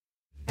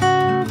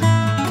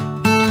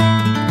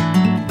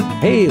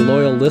Hey,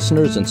 loyal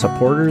listeners and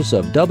supporters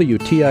of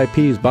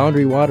WTIP's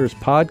Boundary Waters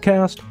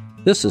podcast.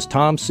 This is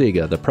Tom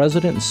Siga, the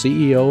president and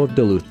CEO of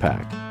Duluth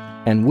Pack,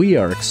 and we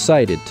are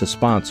excited to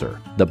sponsor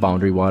the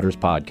Boundary Waters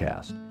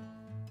podcast.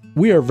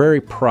 We are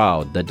very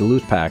proud that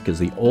Duluth Pack is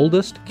the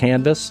oldest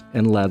canvas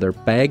and leather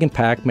bag and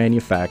pack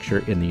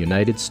manufacturer in the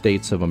United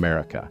States of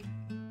America.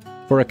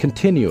 For a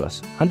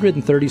continuous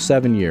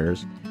 137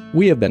 years,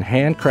 we have been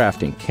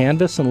handcrafting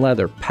canvas and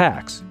leather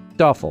packs,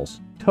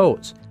 duffels,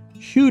 totes,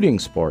 shooting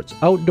sports,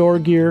 outdoor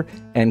gear,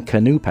 and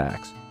canoe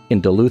packs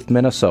in Duluth,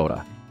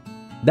 Minnesota.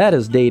 That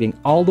is dating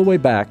all the way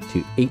back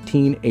to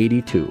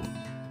 1882.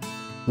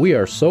 We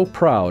are so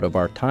proud of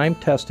our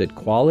time-tested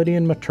quality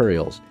and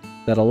materials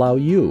that allow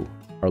you,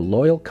 our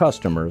loyal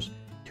customers,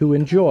 to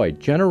enjoy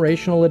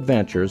generational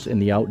adventures in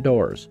the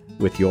outdoors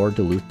with your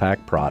Duluth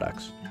Pack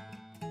products.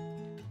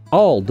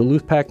 All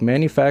Duluth Pack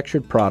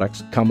manufactured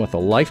products come with a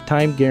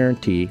lifetime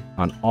guarantee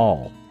on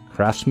all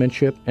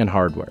craftsmanship and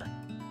hardware.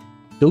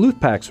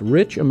 Duluth Pack's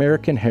rich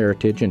American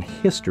heritage and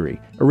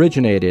history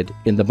originated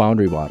in the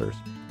Boundary Waters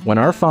when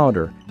our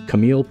founder,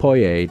 Camille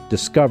Poirier,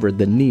 discovered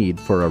the need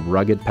for a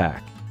rugged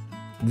pack.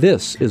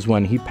 This is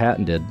when he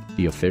patented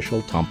the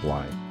official Tump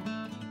line.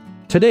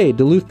 Today,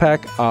 Duluth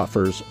Pack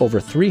offers over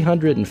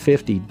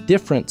 350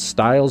 different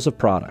styles of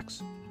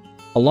products.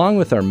 Along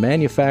with our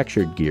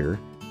manufactured gear,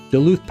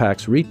 Duluth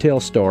Pack's retail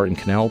store in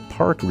Canal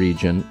Park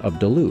region of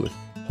Duluth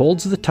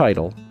holds the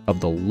title of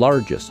the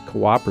largest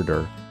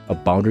cooperator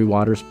of Boundary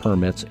Waters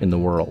permits in the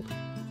world.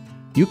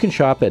 You can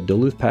shop at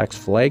Duluth Pack's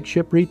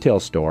flagship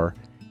retail store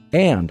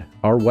and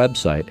our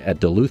website at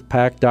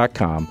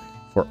duluthpack.com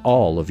for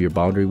all of your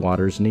Boundary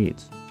Waters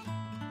needs.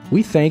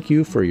 We thank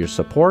you for your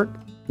support,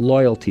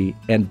 loyalty,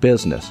 and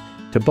business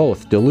to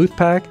both Duluth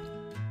Pack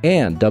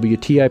and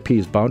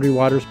WTIP's Boundary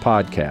Waters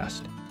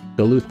podcast.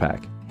 Duluth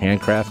Pack,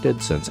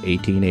 handcrafted since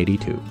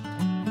 1882.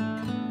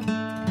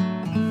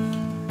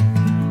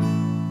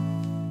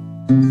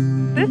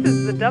 This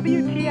is the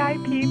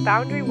WTIP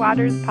Boundary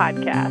Waters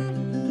podcast.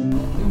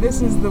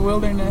 This is the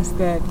wilderness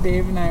that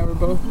Dave and I were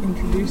both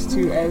introduced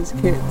to as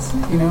kids.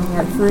 You know,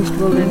 our first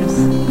wilderness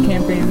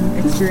camping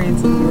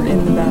experiences were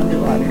in the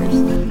Boundary Waters.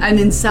 And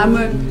in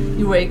summer,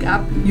 you wake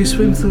up, you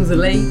swim through the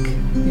lake,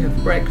 you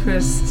have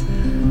breakfast,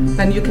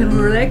 then you can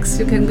relax,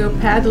 you can go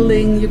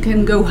paddling, you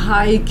can go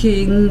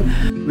hiking.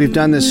 We've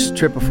done this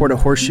trip before to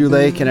Horseshoe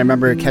Lake, and I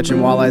remember catching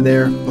walleye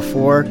there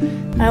before.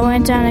 I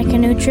went on a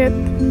canoe trip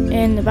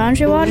in the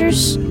Boundary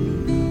Waters,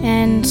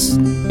 and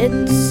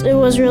it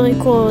was really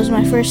cool. It was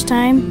my first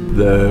time.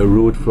 The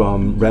route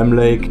from Ram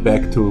Lake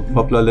back to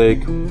Poplar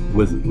Lake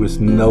with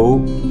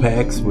no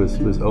packs,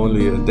 with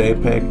only a day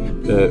pack,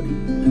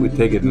 we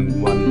take it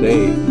in one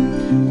day.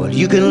 Well,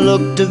 you can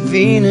look to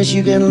Venus,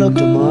 you can look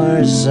to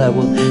Mars. I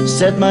will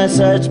set my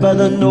sights by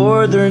the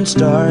northern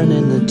star, and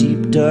in the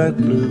deep dark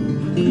blue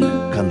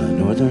come the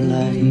northern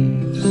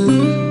lights.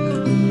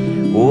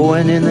 Oh,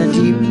 and in the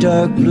deep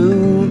dark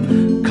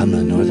blue come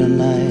the northern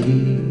lights.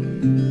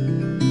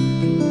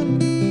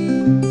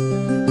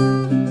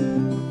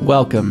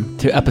 Welcome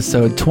to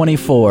episode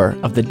 24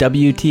 of the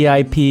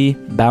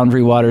WTIP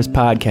Boundary Waters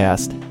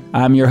podcast.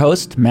 I'm your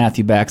host,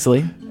 Matthew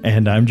Baxley.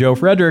 And I'm Joe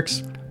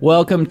Fredericks.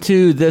 Welcome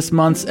to this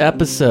month's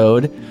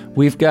episode.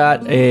 We've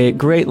got a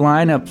great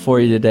lineup for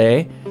you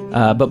today.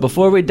 But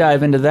before we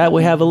dive into that,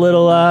 we have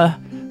a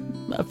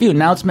few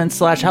announcements /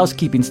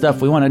 housekeeping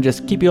stuff we want to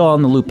just keep you all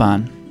in the loop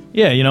on.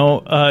 Yeah,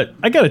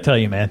 I got to tell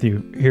you,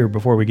 Matthew, here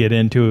before we get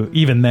into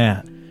even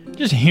that,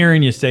 just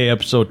hearing you say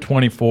episode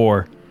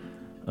 24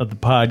 of the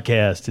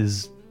podcast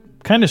is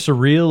kind of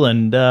surreal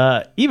and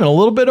even a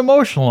little bit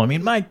emotional. I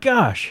mean, my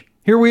gosh,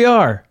 here we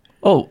are.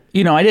 Oh,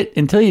 I didn't,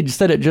 until you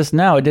said it just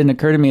now, it didn't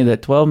occur to me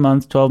that 12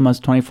 months,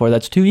 24,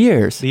 that's 2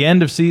 years. The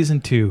end of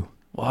season 2.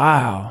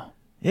 Wow.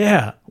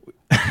 Yeah.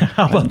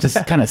 How about I'm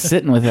just kind of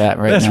sitting with that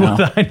now.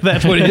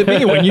 That's what it hit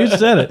me when you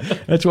said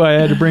it. That's why I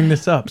had to bring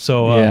this up.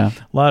 So a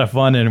lot of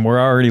fun, and we're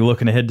already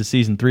looking ahead to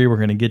season 3. We're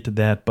going to get to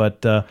that.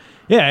 But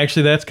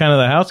actually, that's kind of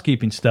the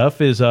housekeeping stuff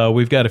is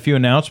we've got a few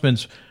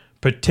announcements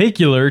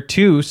particular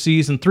to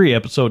season 3,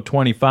 episode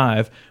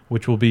 25,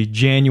 which will be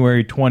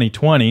January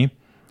 2020.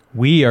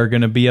 We are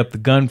going to be up the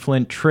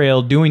Gunflint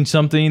Trail doing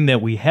something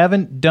that we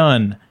haven't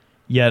done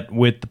yet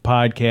with the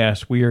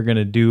podcast. We are going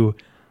to do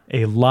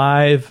a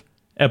live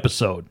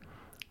episode.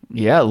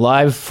 Yeah,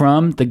 live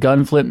from the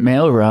Gunflint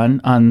Mail Run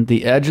on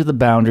the edge of the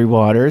Boundary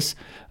Waters,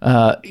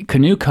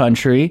 canoe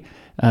country.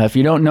 If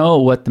you don't know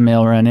what the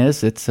Mail Run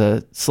is, it's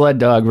a sled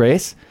dog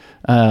race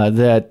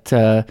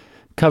that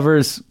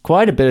covers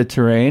quite a bit of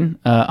terrain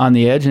on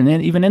the edge and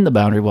then even in the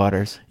Boundary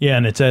Waters. Yeah,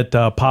 and it's at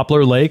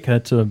Poplar Lake.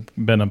 That's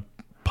been a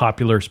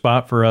popular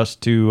spot for us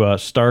to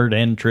start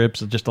end trips.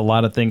 Just a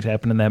lot of things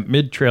happen in that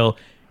mid-trail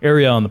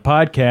area on the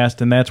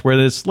podcast, and that's where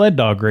this sled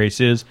dog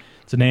race is.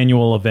 It's an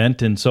annual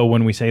event, and so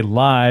when we say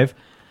live,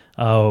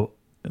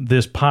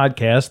 this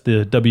podcast,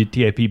 the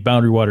WTIP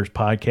Boundary Waters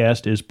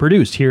podcast, is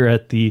produced here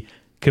at the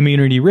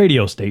community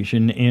radio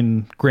station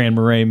in Grand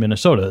Marais,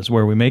 Minnesota, is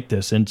where we make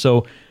this. And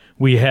so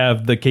we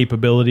have the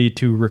capability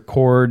to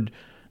record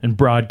and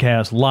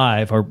broadcast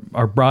live,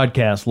 our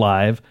broadcast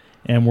live,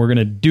 and we're going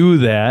to do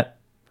that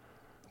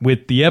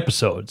with the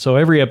episode. So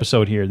every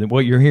episode here,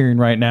 what you're hearing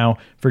right now,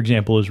 for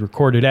example, is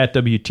recorded at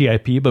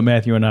WTIP, but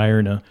Matthew and I are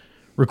in a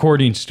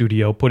recording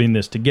studio putting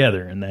this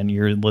together, and then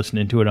you're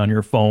listening to it on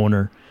your phone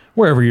or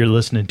wherever you're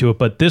listening to it.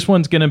 But this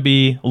one's going to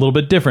be a little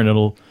bit different.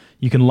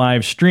 You can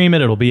live stream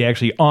it. It'll be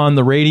actually on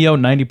the radio,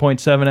 90.7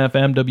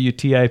 FM,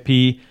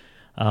 WTIP.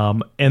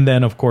 And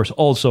then, of course,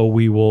 also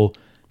we will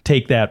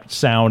take that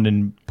sound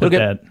and put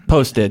that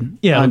posted.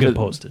 Yeah, it'll get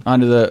posted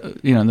onto the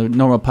the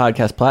normal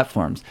podcast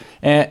platforms.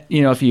 And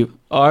if you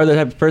are the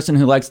type of person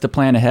who likes to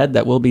plan ahead,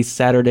 that will be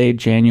Saturday,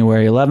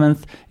 January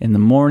 11th in the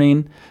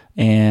morning,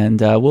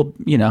 and we'll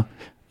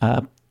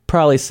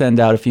probably send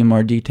out a few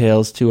more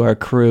details to our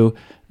crew.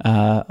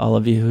 All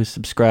of you who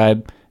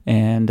subscribe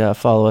and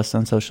follow us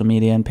on social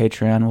media and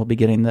Patreon, we'll be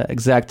getting the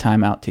exact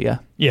time out to you.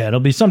 Yeah,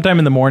 it'll be sometime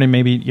in the morning,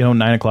 maybe 9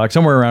 o'clock,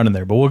 somewhere around in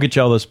there. But we'll get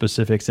you all those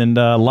specifics. And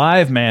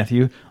live,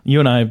 Matthew, you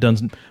and I have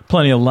done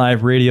plenty of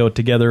live radio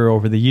together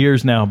over the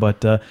years now,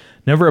 but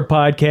never a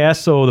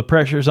podcast, so the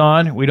pressure's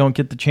on. We don't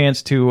get the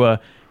chance to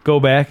go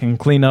back and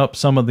clean up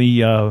some of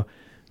the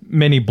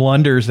many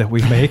blunders that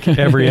we make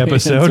every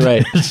episode. That's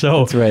right. So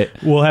that's right.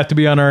 We'll have to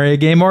be on our A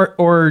game,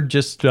 or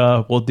just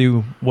we'll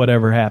do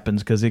whatever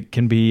happens, because it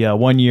can be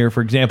 1 year, for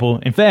example.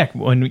 In fact,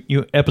 when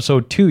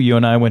episode 2, you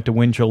and I went to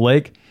Winchell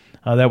Lake.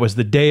 That was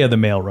the day of the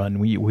mail run.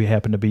 We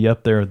happened to be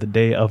up there the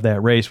day of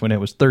that race when it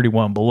was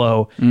 31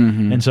 below.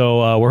 Mm-hmm. And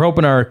so we're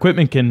hoping our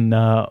equipment can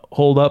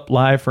hold up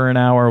live for an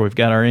hour. We've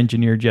got our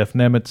engineer, Jeff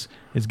Nemitz,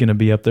 is going to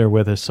be up there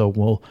with us. So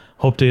we'll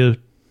hope to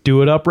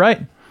do it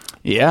upright.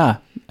 Yeah,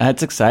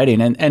 that's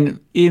exciting. And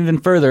even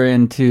further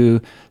into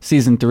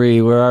season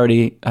 3, we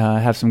already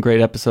have some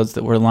great episodes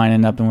that we're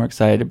lining up and we're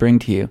excited to bring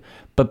to you.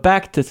 But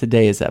back to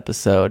today's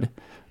episode.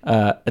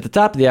 At the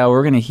top of the hour,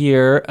 we're going to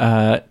hear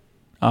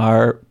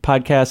our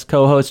podcast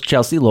co-host,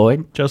 Chelsea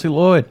Lloyd,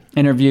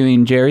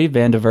 interviewing Jerry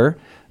Vandiver.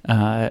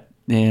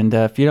 And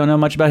if you don't know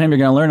much about him, you're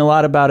going to learn a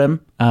lot about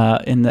him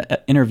in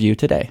the interview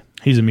today.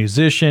 He's a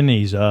musician.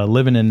 He's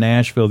living in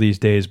Nashville these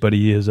days, but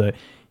he is a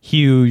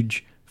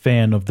huge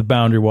fan of the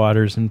Boundary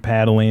Waters and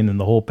paddling and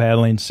the whole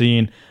paddling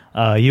scene.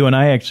 You and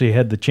I actually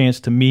had the chance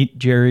to meet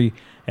Jerry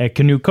at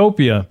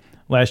Canoecopia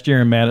last year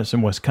in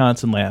Madison,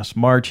 Wisconsin. Last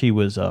March, he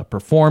was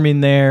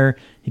performing there.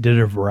 He did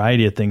a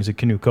variety of things at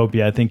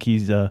Canoecopia. I think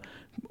he's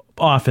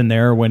often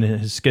there when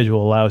his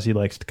schedule allows. He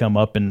likes to come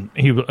up, and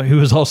he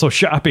was also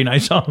shopping. I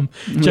saw him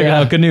checking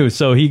out canoes,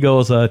 so he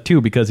goes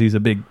too, because he's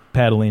a big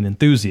paddling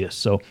enthusiast.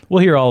 So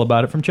we'll hear all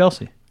about it from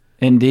Chelsea.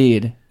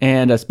 Indeed.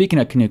 And speaking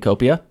of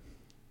Canoecopia,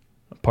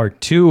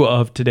 part 2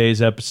 of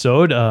today's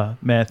episode,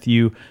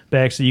 Matthew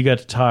Baxley, you got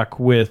to talk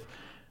with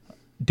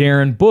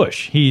Darren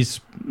Bush. He's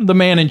the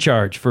man in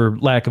charge, for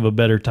lack of a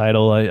better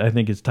title. I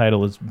think his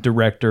title is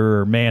director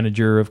or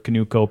manager of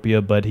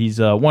Canoecopia, but he's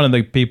one of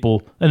the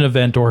people, an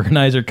event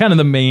organizer, kind of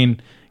the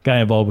main guy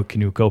involved with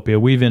Canoecopia.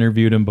 We've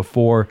interviewed him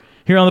before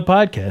here on the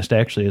podcast,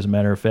 actually, as a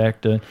matter of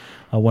fact,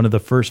 one of the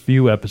first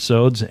few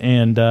episodes,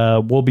 and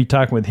we'll be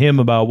talking with him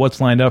about what's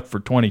lined up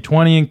for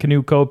 2020 in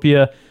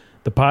Canoecopia.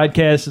 The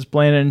podcast is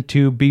planning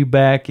to be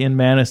back in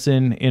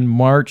Madison in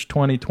March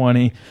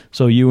 2020.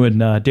 So you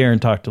and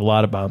Darren talked a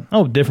lot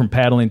about different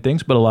paddling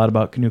things, but a lot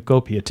about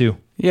Canoecopia too.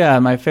 Yeah,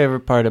 my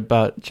favorite part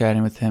about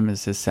chatting with him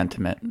is his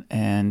sentiment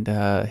and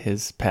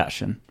his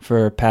passion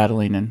for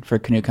paddling and for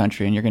canoe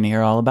country, and you're going to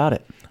hear all about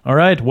it. All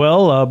right.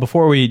 Well,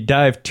 before we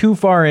dive too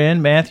far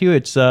in, Matthew,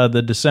 it's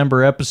the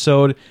December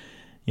episode.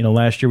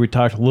 Last year we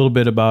talked a little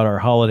bit about our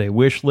holiday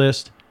wish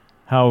list.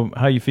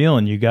 How you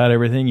feeling? You got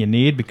everything you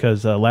need?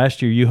 Because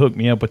last year you hooked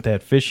me up with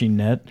that fishing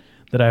net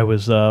that I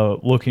was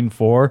looking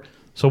for.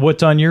 So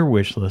what's on your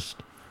wish list?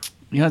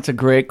 That's a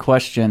great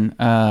question.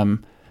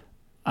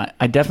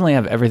 I definitely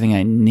have everything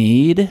I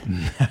need,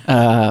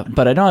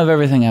 but I don't have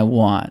everything I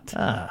want.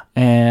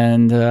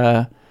 And,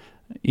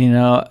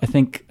 I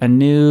think a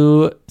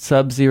new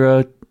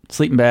Sub-Zero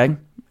sleeping bag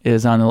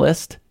is on the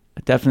list.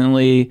 I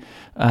definitely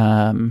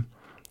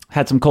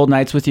had some cold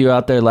nights with you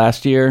out there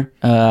last year,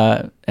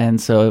 and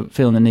so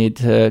feeling the need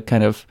to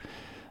kind of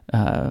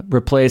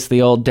replace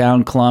the old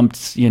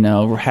down-clumped,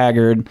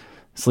 haggard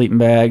sleeping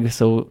bag.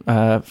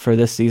 So for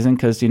this season,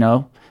 because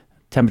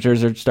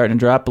temperatures are starting to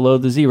drop below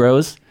the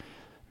zeros,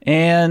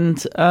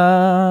 and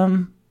I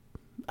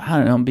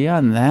don't know.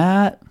 Beyond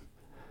that,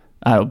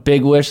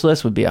 big wish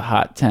list would be a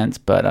hot tent,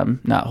 but I'm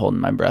not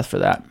holding my breath for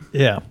that.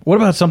 Yeah. What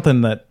about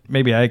something that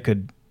maybe I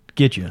could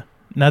get you?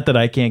 Not that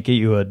I can't get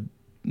you a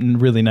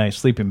really nice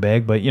sleeping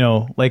bag, but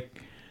like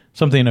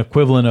something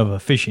equivalent of a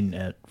fishing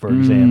net, for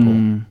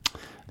example.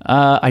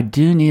 I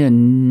do need a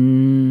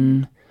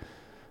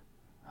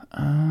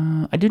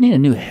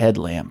new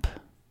headlamp.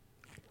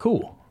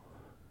 Cool.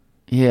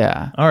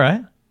 Yeah. All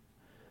right.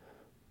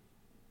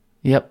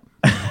 Yep.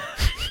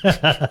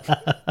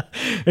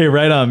 Hey,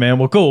 right on, man.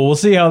 Well, cool. We'll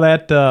see how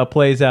that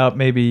plays out.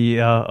 Maybe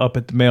up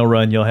at the mail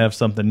run, you'll have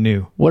something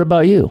new. What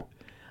about you?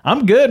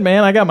 I'm good,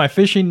 man. I got my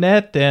fishing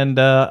net and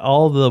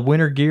all the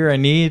winter gear I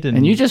need.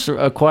 And you just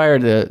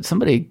acquired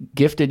somebody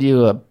gifted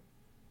you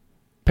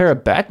pair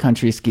of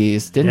backcountry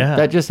skis. Didn't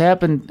that just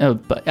happen?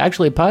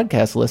 Actually, a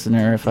podcast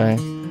listener,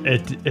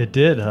 It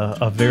did.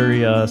 A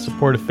very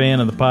supportive fan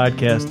of the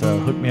podcast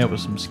hooked me up with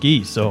some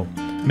skis. So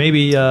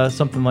maybe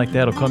something like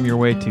that will come your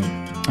way too.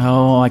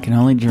 Oh, I can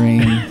only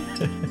dream.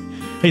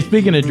 Hey,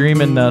 speaking of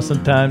dreaming,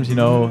 sometimes,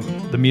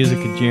 the music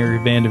of Jerry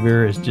Van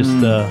Devere is just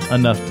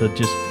enough to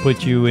just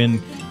put you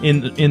in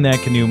that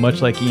canoe,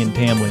 much like Ian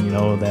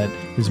Tamlin, that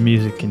his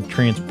music can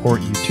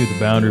transport you to the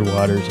Boundary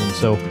Waters. And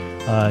so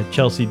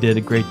Chelsea did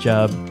a great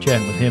job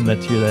chatting with him.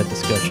 Let's hear that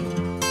discussion.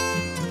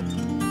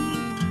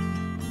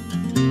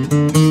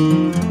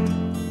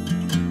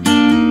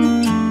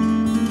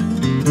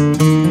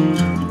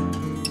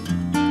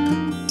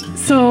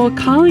 So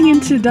calling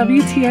into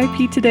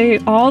WTIP today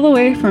all the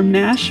way from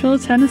Nashville,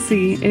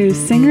 Tennessee is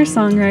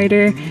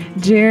singer-songwriter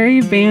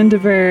Jerry Van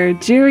Devere.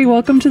 Jerry,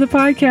 welcome to the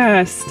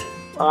podcast.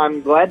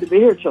 I'm glad to be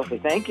here, Chelsea.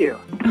 Thank you.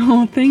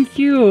 Oh, thank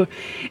you.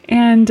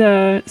 And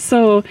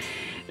so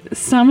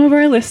some of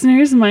our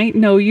listeners might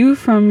know you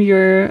from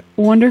your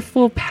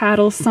wonderful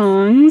paddle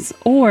songs,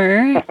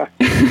 or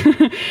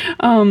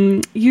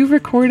you've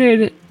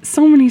recorded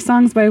so many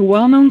songs by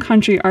well-known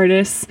country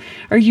artists,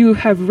 or you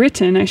have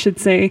written, I should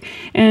say.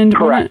 And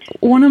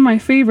one of my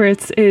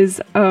favorites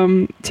is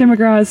Tim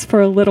McGraw's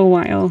For a Little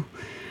While.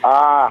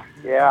 Ah,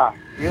 yeah.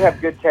 You have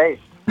good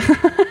taste.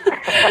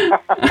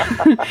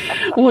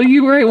 Well,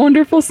 you write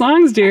wonderful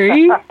songs,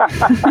 Jerry.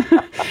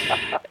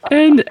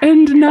 and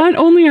not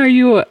only are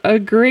you a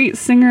great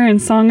singer and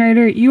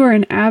songwriter, you are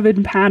an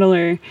avid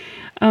paddler.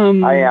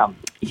 I am.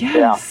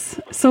 Yes.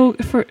 Yeah. So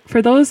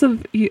for those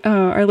of you,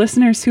 our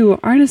listeners who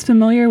aren't as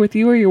familiar with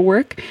you or your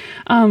work,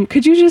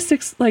 could you just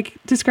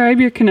describe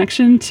your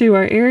connection to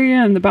our area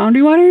and the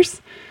Boundary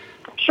Waters?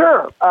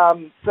 Sure.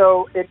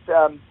 So it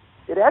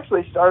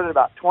actually started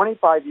about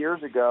 25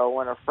 years ago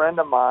when a friend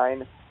of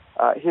mine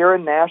here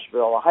in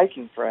Nashville, a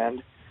hiking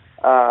friend,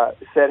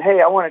 said,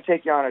 "Hey, I want to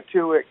take you on a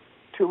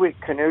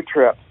two-week canoe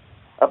trip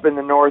up in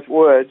the North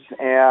Woods,"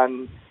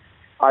 and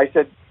I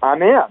said,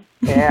 "I'm in."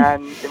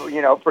 And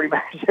pretty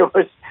much it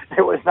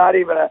was not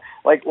even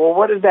well,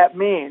 what does that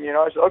mean?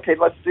 I said, "Okay,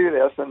 let's do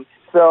this." And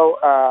so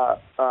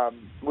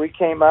we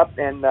came up,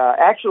 and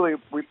actually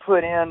we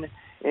put in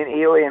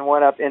Ely and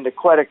went up into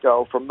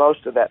Quetico for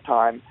most of that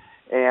time,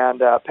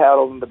 and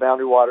paddled in the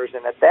Boundary Waters.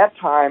 And at that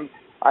time,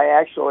 I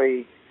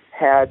actually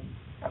had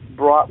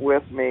brought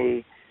with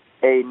me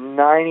a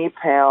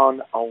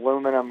 90-pound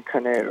aluminum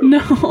canoe.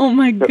 No, oh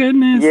my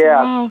goodness!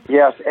 Yeah, wow.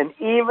 Yes, and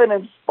even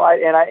in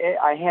spite, and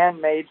I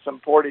handmade some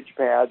portage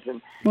pads,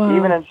 and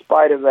even in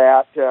spite of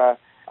that,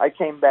 I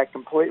came back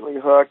completely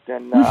hooked,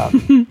 and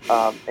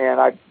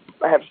I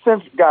have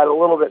since got a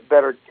little bit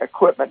better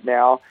equipment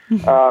now,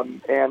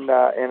 and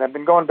I've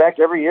been going back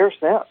every year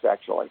since,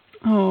 actually.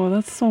 Oh,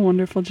 that's so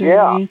wonderful, Jerry.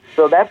 Yeah,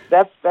 so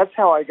that's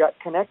how I got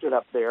connected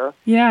up there.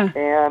 Yeah,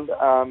 and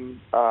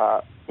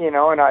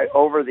and I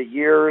over the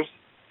years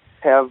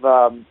have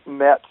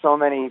met so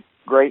many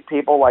great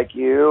people like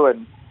you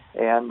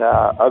and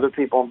other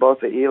people in both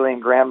the Ely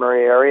and Grand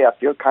Marais area.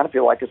 I kind of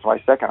feel like it's my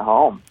second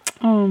home.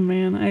 Oh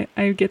man,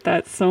 I get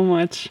that so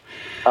much.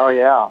 Oh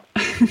yeah.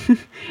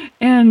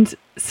 And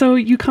so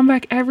you come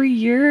back every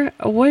year.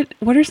 What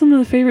are some of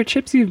the favorite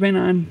trips you've been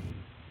on?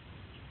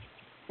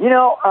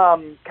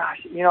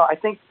 I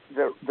think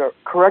the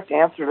correct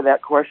answer to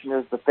that question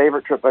is the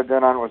favorite trip I've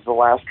been on was the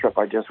last trip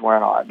I just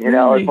went on.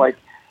 Really? It's like,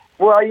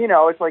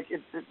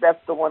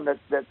 that's the one that's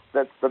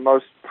the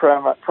most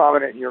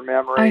prominent in your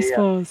memory. I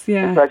suppose,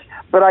 yeah. And such.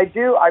 But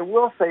I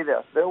will say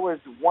this. There was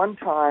one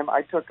time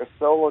I took a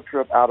solo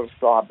trip out of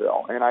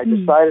Sawbill, and I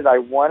decided I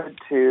wanted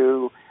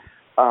to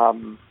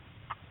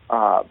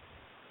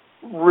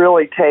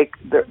really take,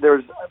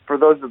 there's, for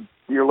those of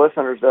your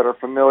listeners that are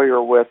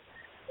familiar with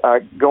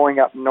going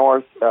up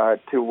north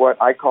to what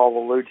I call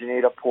the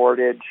Lujanita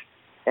Portage,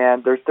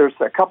 and there's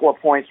a couple of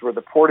points where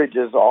the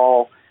portages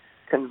all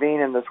convene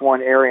in this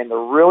one area, and they're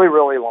really,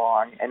 really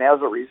long, and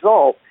as a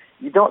result,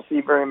 you don't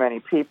see very many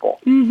people.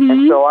 Mm-hmm.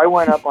 And so I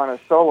went up on a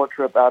solo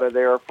trip out of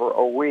there for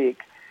a week,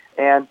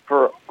 and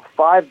for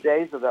 5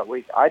 days of that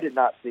week, I did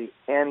not see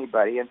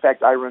anybody. In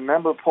fact, I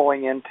remember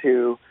pulling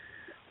into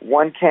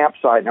one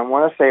campsite, and I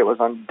want to say it was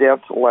on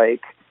Dent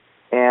Lake,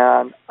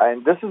 and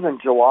this is in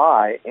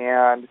July,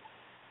 and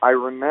I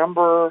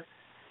remember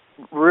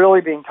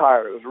really being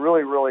tired. It was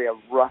really, really a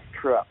rough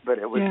trip, but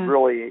it was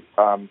really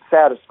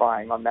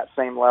satisfying on that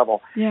same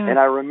level. Yeah. And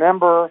I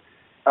remember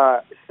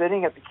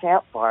sitting at the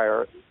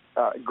campfire,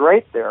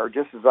 grate there,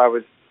 just as I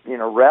was,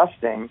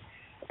 resting,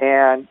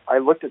 and I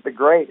looked at the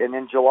grate, and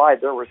in July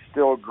there was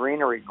still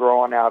greenery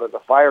growing out of the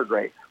fire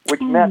grate, which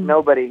meant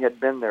nobody had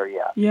been there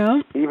yet.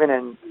 Yeah. Even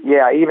in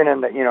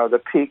the the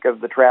peak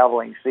of the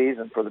traveling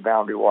season for the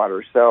Boundary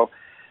Waters. So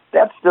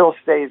that still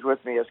stays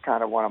with me as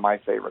kind of one of my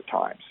favorite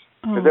times.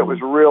 Because it was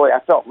really, I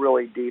felt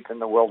really deep in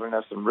the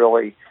wilderness and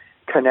really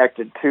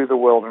connected to the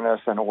wilderness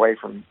and away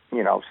from,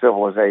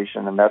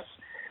 civilization. And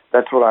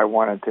that's what I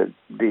wanted to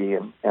be,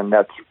 and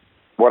that's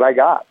what I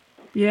got.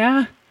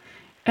 Yeah.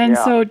 And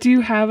so do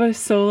you have a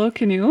solo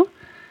canoe?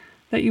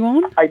 that you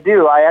own? I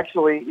do. I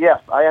actually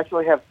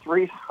have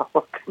 3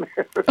 solo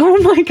canoes. Oh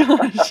my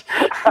gosh!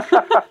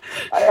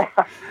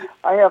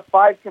 I have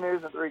 5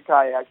 canoes and 3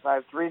 kayaks, and I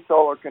have 3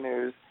 solo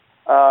canoes.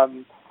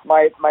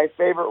 My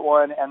favorite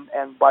one,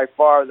 and by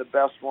far the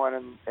best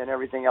one, and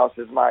everything else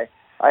is I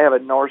have a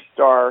North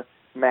Star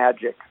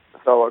Magic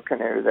solo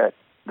canoe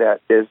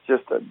that is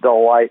just a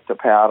delight to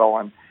paddle,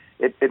 and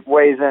it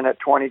weighs in at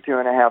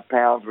 22.5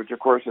 pounds, which of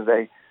course is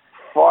a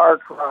far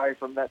cry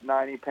from that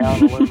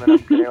 90-pound aluminum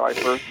canoe I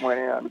first went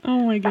in.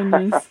 Oh my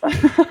goodness!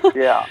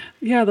 Yeah.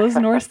 Yeah, those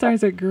North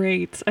Stars are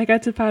great. I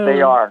got to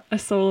paddle a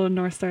solo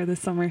North Star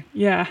this summer.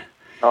 Yeah.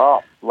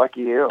 Oh,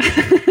 lucky you.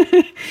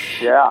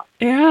 Yeah.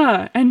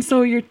 Yeah, and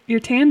so your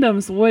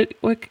tandems, what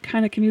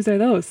kind of canoes are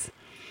those?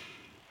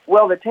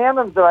 Well, the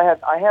tandems that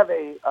I have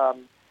a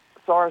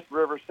Saurus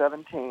River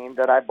 17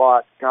 that I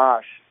bought,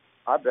 gosh,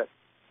 I bet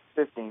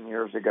 15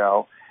 years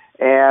ago,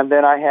 and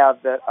then I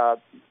have that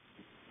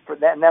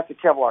and that's a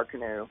Kevlar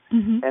canoe,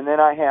 and then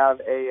I have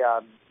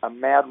a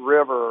Mad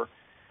River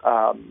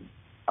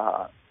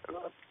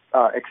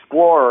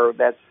Explorer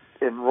that's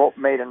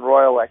made in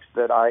Royal X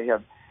that I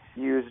have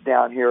used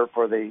down here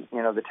for the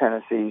the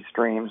Tennessee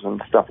streams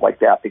and stuff like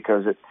that,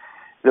 because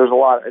there's a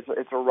lot.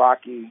 It's a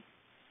rocky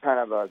kind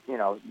of a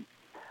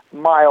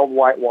mild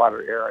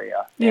whitewater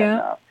area.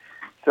 Yeah.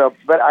 And,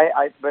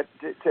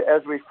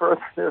 as we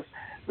further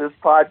this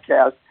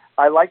podcast,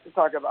 I like to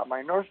talk about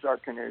my North Star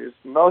canoes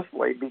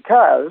mostly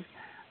because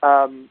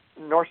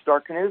North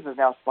Star Canoes is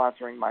now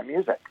sponsoring my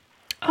music.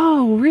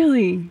 Oh,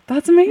 really?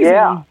 That's amazing.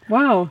 Yeah.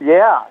 Wow.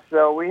 Yeah.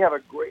 So we've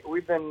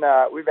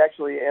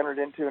actually entered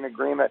into an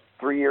agreement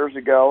 3 years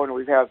ago, and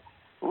we've had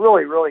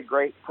really, really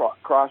great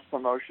cross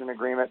promotion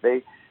agreement.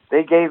 They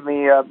gave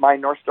me my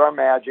North Star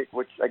Magic,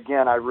 which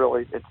again,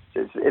 it's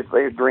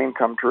a dream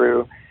come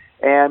true.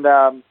 And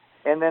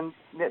then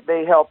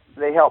they help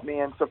me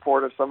in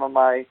support of some of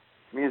my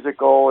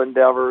musical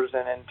endeavors,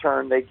 and in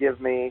turn they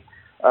give me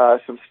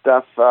some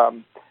stuff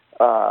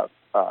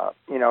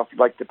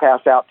like to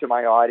pass out to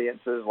my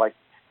audiences, like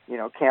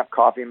camp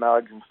coffee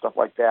mugs and stuff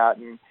like that,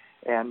 and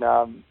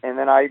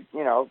then I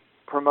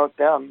promote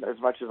them as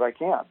much as I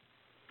can.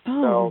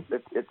 Oh. So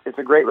it's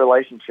a great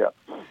relationship.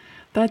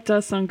 That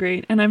does sound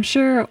great. And I'm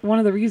sure one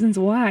of the reasons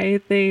why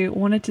they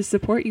wanted to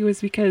support you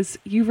is because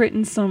you've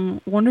written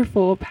some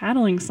wonderful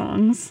paddling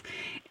songs.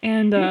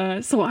 And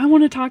so I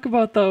want to talk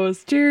about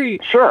those. Jerry.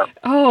 Sure.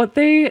 Oh,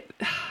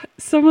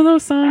 some of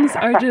those songs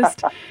are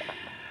just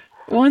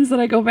ones that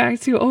I go back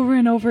to over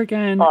and over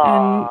again.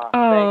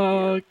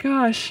 Aww, and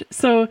gosh.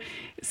 So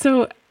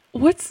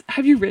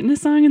have you written a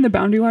song in the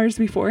Boundary Waters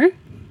before?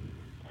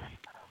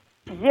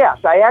 Yes,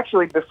 I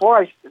actually,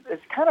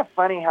 it's kind of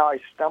funny how I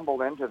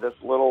stumbled into this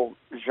little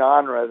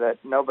genre that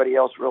nobody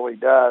else really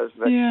does.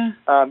 But, yeah.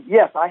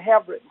 Yes, I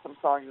have written some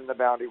songs in the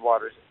Boundary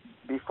Waters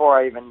before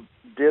I even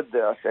did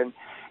this. And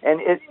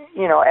it,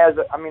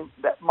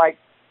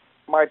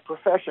 my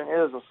profession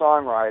is a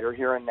songwriter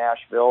here in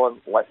Nashville,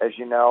 and as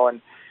you know,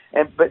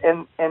 but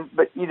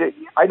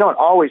I don't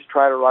always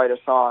try to write a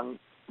song,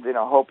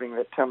 hoping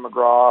that Tim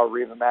McGraw, or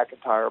Reba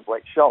McEntire, or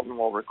Blake Shelton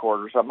will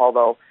record or something,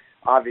 although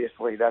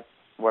obviously that's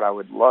what I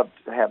would love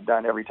to have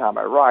done every time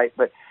I write.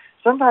 But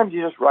sometimes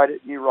you just write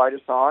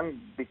a song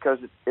because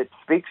it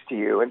speaks to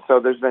you. And so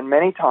there's been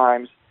many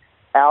times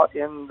out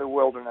in the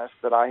wilderness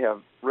that I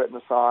have written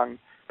a song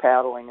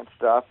paddling and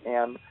stuff,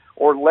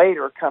 or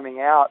later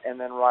coming out and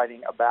then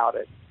writing about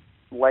it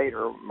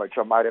later, which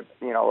I might have,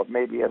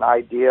 maybe an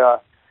idea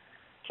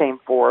came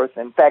forth.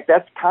 In fact,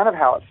 that's kind of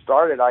how it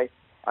started. I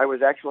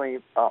was actually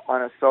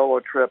on a solo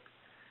trip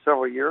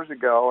several years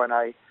ago, and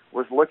I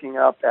was looking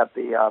up at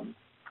the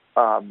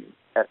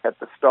at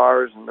the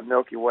stars and the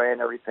Milky Way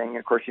and everything. And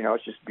of course,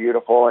 it's just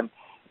beautiful. And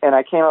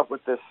I came up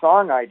with this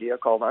song idea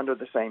called "Under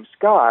the Same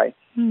Sky,"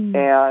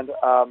 and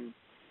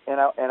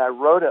I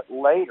wrote it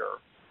later,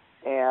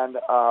 and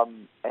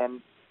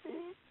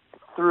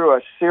through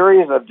a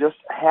series of just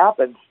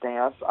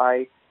happenstance,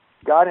 I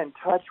got in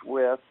touch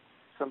with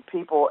some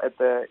people at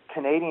the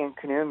Canadian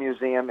Canoe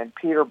Museum in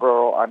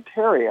Peterborough,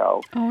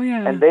 Ontario. Oh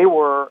yeah, and they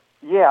were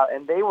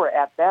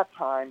at that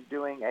time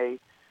doing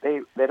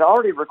they'd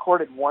already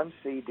recorded one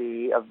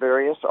CD of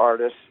various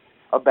artists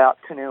about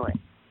canoeing,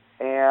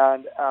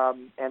 and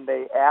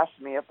they asked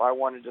me if I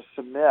wanted to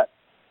submit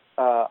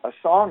a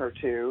song or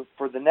two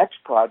for the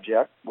next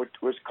project,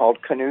 which was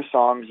called Canoe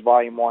Songs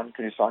Volume 1,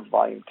 Canoe Songs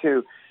Volume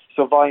 2.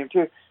 So Volume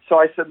 2. So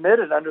I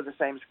submitted Under the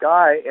Same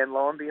Sky, and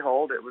lo and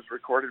behold, it was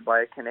recorded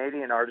by a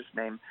Canadian artist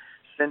named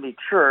Cindy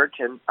Church,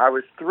 and I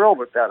was thrilled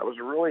with that. It was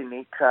a really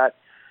neat cut.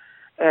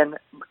 And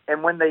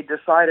when they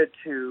decided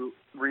to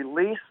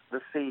release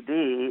the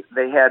CD,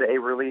 they had a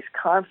release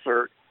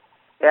concert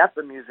at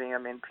the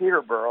museum in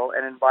Peterborough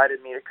and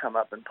invited me to come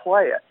up and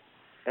play it.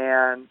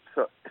 And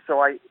so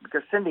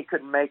because Cindy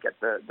couldn't make it,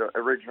 the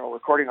original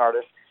recording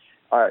artist,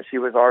 she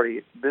was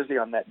already busy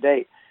on that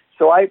date.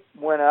 So I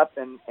went up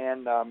and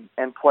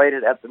played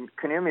it at the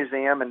Canoe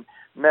Museum and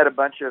met a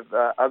bunch of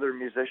other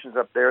musicians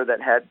up there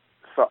that had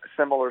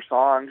similar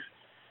songs.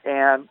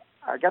 And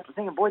I got to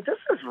thinking, boy, this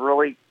is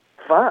really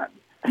fun.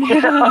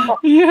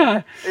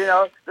 Yeah. You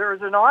know, there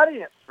was an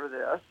audience for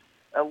this,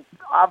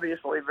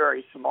 obviously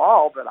very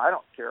small, but I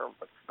don't care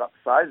about the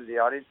size of the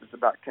audience. It's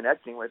about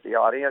connecting with the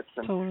audience.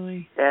 And,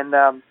 totally. And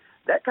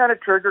that kind of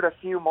triggered a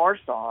few more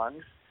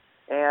songs.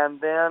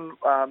 And then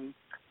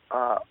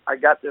I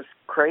got this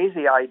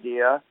crazy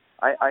idea.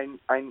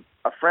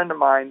 A friend of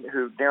mine,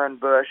 Darren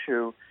Bush,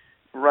 who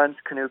runs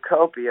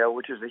Canoecopia,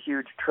 which is a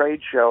huge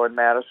trade show in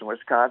Madison,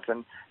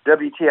 Wisconsin.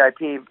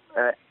 WTIP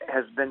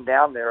has been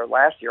down there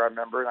last year, I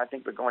remember, and I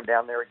think we're going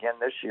down there again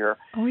this year.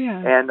 Oh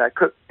yeah. And I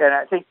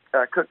think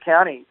Cook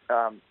County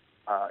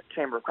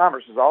Chamber of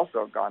Commerce has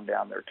also gone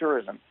down there,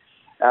 tourism.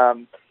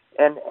 And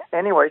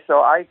anyway,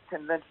 so I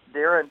convinced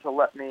Darren to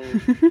let me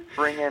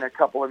bring in a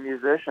couple of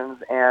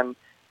musicians, and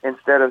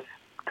instead of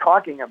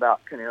talking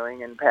about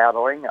canoeing and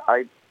paddling,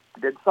 I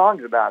did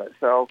songs about it.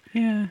 So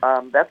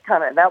that's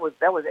kind of, and that was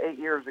 8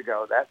 years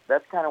ago.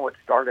 That's kind of what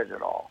started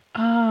it all.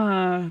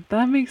 Ah,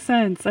 that makes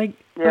sense.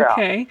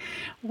 Okay,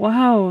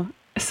 wow.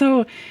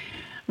 So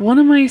one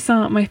of my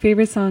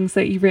favorite songs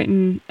that you've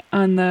written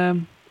on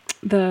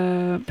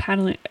the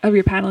paddling of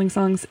your paddling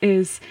songs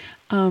is,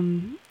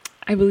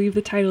 I believe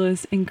the title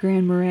is In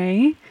Grand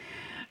Marais.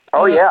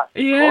 Oh yeah.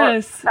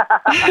 Yes.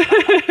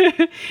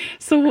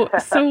 So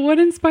what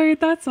inspired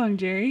that song,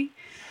 Jerry?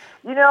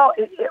 You know,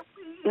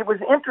 it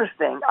was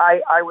interesting.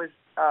 I was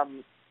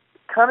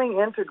coming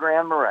into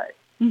Grand Marais,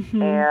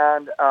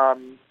 and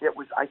it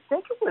was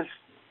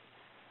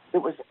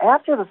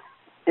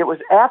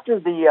after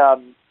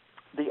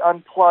the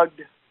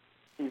Unplugged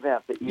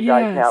event that you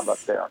guys have up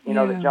there. You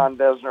know, that John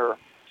Besner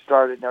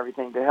started and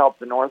everything to help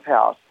the North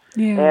House.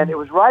 Yeah. And it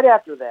was right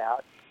after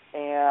that,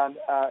 and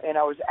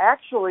I was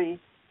actually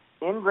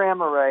in Grand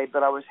Marais,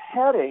 but I was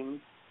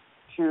heading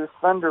to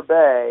Thunder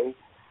Bay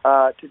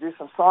to do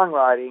some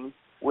songwriting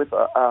with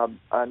a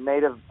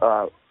native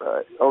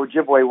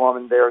Ojibwe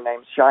woman there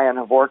named Cheyenne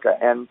Havorka,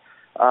 and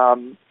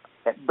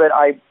but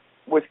I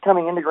was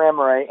coming into Grand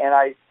Marais, and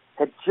I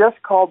had just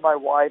called my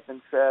wife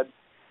and said,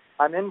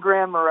 "I'm in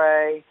Grand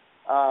Marais,"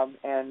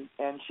 and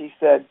she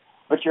said,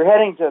 "But you're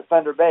heading to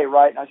Thunder Bay,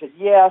 right?" And I said,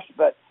 "Yes,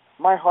 but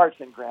my heart's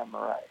in Grand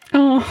Marais."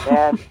 Oh.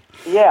 And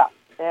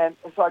and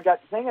so I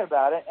got thinking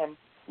about it, and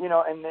you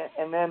know, and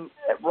then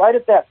right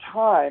at that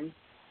time,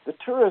 the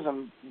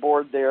tourism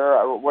board there,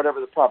 or whatever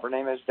the proper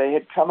name is, they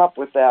had come up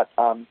with that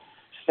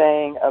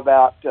saying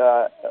about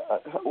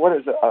what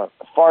is it,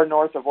 far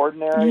north of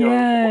ordinary?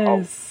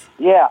 Yes.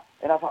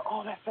 And I thought,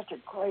 oh, that's such a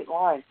great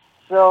line.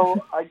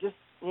 So I just,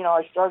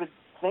 I started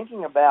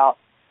thinking about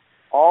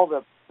all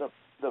the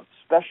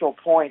special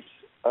points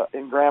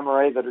in Grand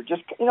Marais that are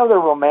just, they're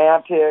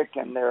romantic,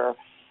 and they're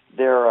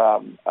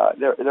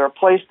a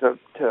place to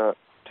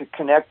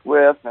connect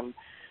with. And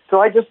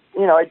so I just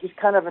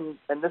kind of, and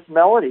this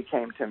melody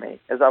came to me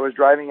as I was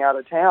driving out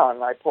of town,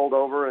 and I pulled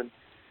over and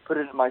put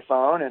it in my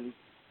phone and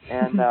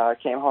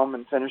came home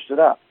and finished it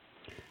up.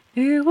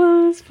 It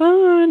was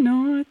far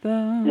north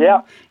of.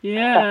 Yeah.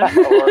 Yeah.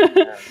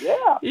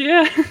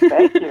 Yeah.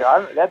 Thank you.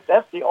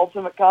 That's the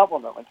ultimate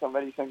compliment when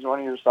somebody sings one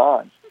of your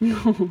songs.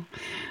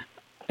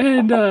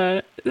 And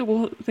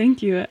well,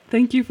 thank you.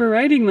 Thank you for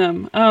writing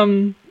them.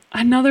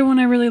 Another one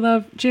I really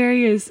love,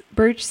 Jerry, is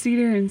Birch,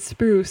 Cedar, and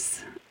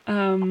Spruce.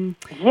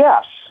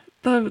 Yes.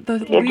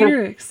 The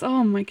lyrics.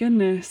 Oh my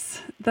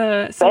goodness.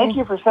 Thank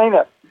you for saying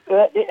that.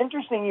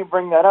 Interesting you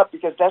bring that up,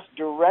 because that's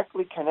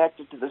directly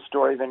connected to the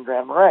story of In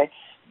Grand Marais.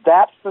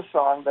 That's the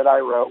song that I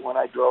wrote when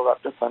I drove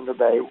up to Thunder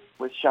Bay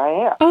with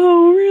Cheyenne.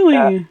 Oh,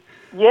 really?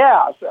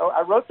 Yeah. So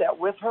I wrote that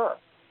with her,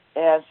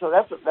 and so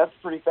that's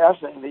pretty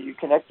fascinating that you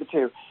connect the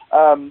two.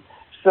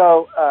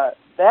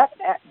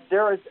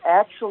 There is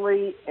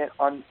actually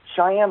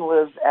Cheyenne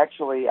lives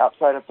actually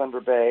outside of Thunder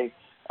Bay,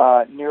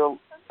 near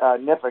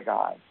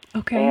Nipigon.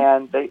 Okay.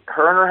 And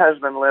her and her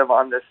husband live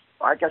on this.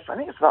 I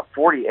think it's about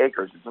 40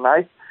 acres. It's a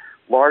nice,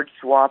 large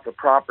swath of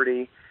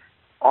property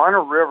on a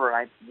river. And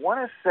I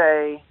want to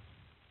say,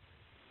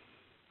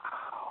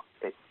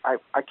 I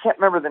can't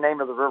remember the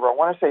name of the river. I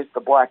want to say it's the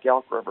Black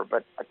Elk River,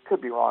 but I could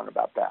be wrong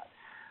about that.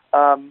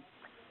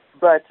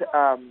 But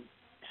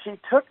she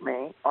took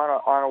me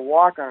on a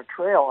walk on a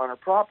trail on her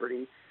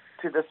property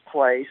to this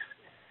place,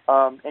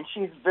 and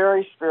she's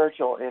very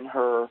spiritual in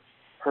her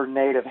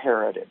native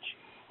heritage.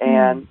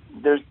 And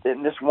there's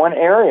in this one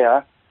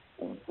area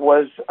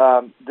was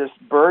this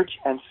birch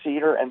and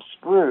cedar and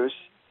spruce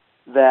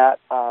that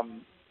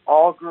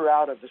all grew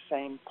out of the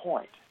same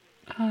point.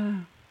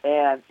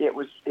 And it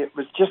was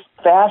just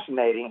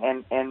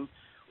fascinating, and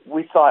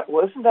we thought,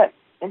 well, isn't that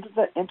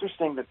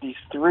interesting that these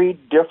three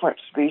different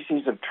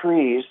species of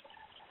trees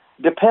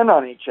depend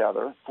on each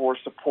other for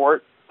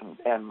support,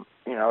 and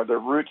their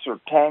roots are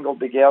tangled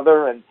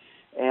together, and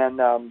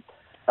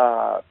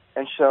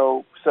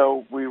so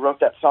we wrote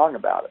that song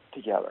about it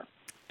together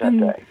that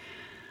day.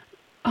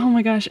 Oh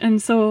my gosh!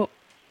 And so,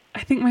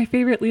 I think my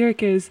favorite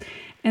lyric is,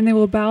 "And they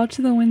will bow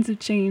to the winds of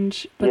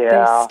change, but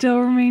they still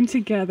remain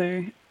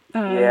together."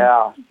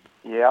 Yep.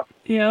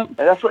 And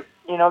that's what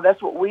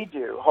we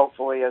do.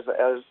 Hopefully, as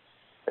if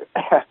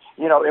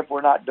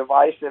we're not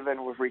divisive, and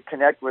if we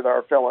connect with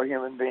our fellow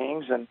human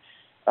beings, and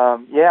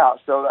yeah,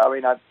 so I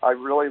mean, I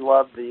really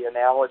love the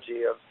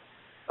analogy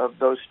of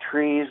those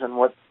trees and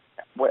what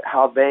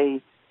how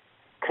they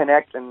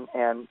connect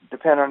and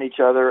depend on each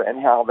other,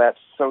 and how that's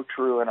so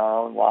true in our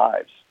own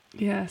lives.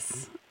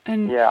 Yes.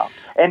 And yeah.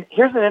 And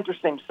here's an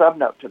interesting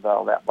subnote to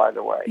all that, by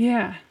the way.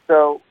 Yeah.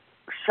 So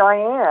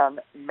Cheyenne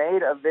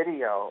made a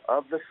video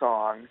of the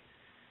song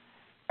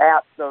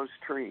at those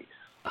trees.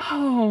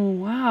 Oh,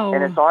 wow.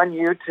 And it's on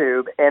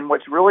YouTube. And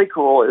what's really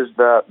cool is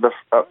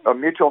a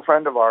mutual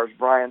friend of ours,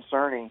 Brian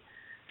Cerny,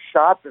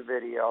 shot the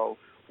video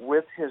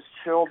with his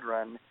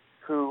children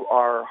who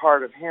are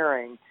hard of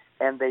hearing,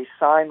 and they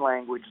sign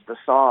language the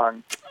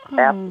song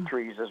at the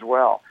trees as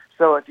well.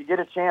 So if you get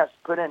a chance,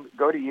 go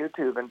to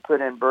YouTube and put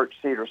in Birch,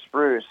 Cedar,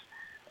 Spruce,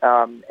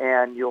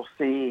 and you'll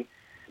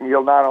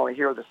not only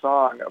hear the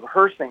song of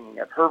her singing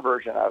it, her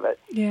version of it,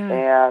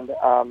 and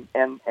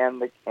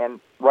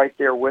right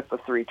there with the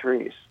three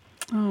trees.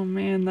 Oh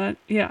man,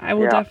 I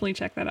will definitely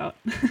check that out.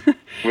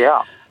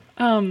 Yeah.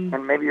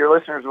 And maybe your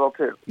listeners will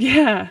too.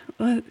 Yeah.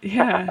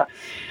 Yeah.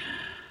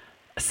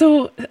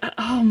 So,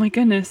 oh my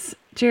goodness,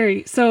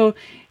 Jerry. So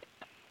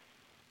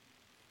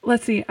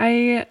let's see.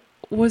 I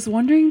was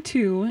wondering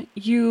too,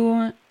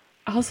 you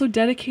also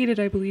dedicated,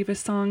 I believe, a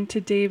song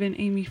to Dave and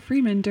Amy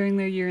Freeman during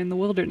their year in the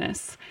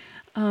wilderness.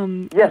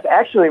 Yes,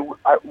 actually,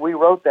 we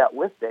wrote that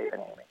with Dave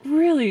and Amy.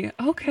 Really?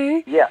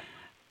 Okay. Yes.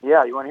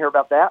 Yeah, you want to hear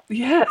about that?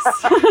 Yes.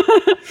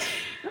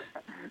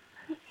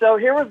 So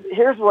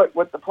here's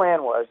what the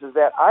plan was, is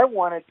that I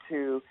wanted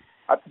to,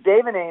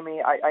 Dave and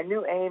Amy, I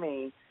knew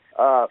Amy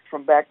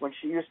from back when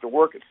she used to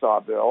work at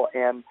Sawbill,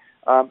 and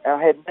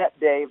I had met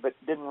Dave but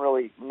didn't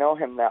really know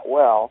him that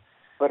well.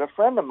 But a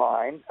friend of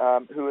mine,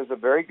 who is a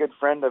very good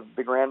friend of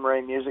the Grand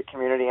Marais music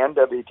community and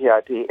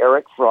WTIP,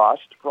 Eric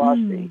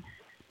Frosty,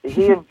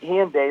 he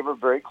and Dave are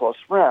very close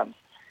friends.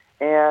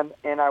 And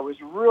I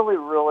was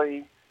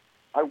really,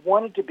 I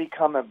wanted to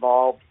become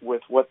involved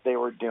with what they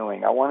were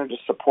doing. I wanted to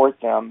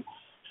support them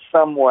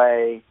some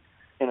way,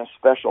 in a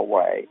special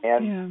way.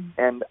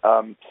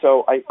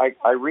 So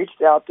I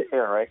reached out to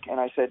Eric and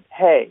I said,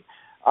 hey,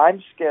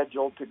 I'm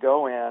scheduled to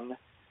go in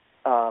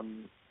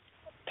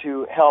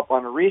to help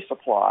on a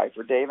resupply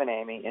for Dave and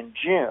Amy in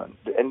June.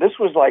 And this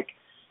was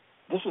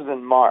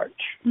in March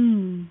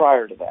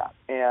prior to that.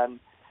 And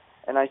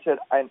I said,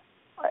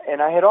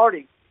 and I had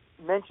already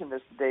mentioned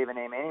this to Dave and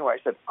Amy anyway.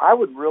 I said, I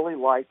would really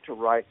like to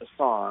write a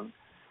song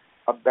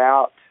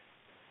about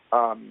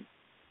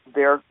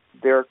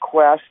their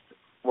quest,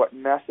 what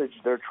message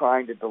they're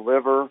trying to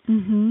deliver,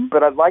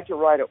 but I'd like to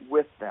write it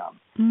with them.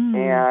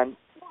 And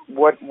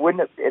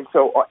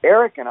so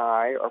Eric and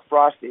I, or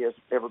Frosty, as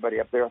everybody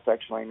up there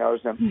affectionately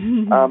knows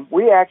him,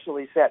 we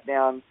actually sat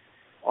down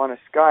on a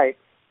Skype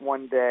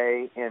one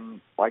day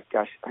in, I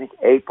think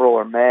April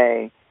or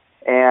May,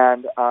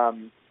 and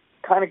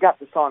kind of got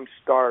the song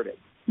started,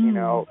 you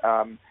know.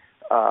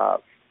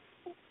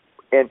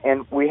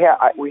 And we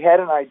had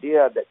an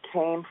idea that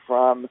came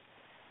from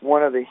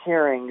one of the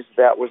hearings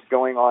that was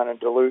going on in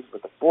Duluth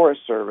with the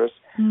Forest Service,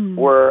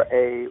 where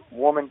a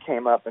woman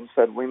came up and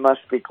said, we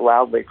must speak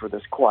loudly for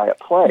this quiet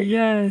place.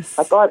 Yes.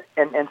 I thought,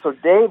 and so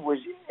Dave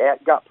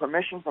got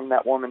permission from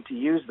that woman to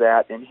use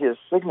that in his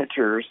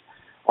signatures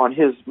on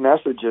his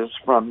messages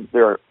from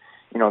their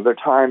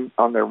time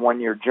on their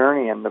 1-year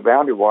journey in the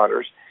Boundary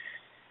Waters.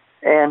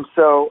 And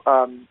so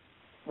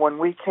when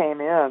we came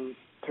in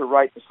to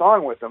write the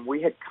song with them,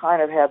 we had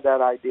kind of had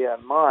that idea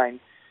in mind.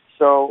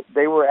 So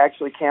they were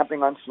actually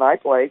camping on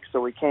Snipe Lake, so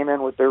we came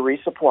in with their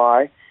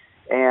resupply,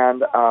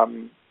 and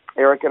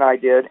Eric and I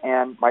did,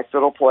 and my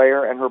fiddle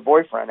player and her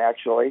boyfriend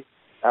actually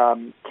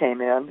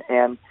came in,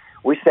 and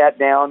we sat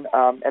down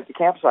at the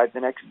campsite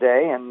the next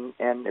day, and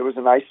it was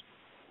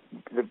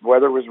the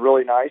weather was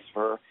really nice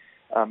for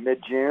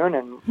mid-June,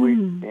 and we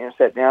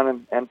sat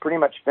down and pretty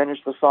much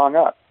finished the song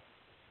up.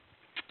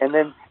 And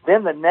then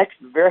the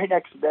very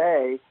next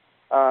day,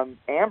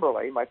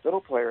 Amberly, my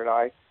fiddle player, and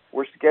I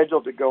were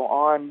scheduled to go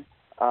on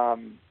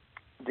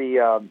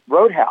the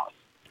Roadhouse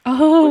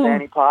with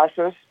Annie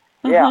Passos.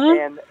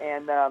 Yeah,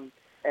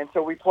 and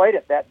so we played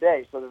it that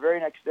day. So the very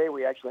next day,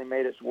 we actually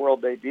made its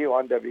world debut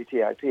on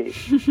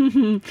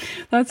WTIP.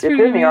 That's it's in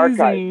amazing. the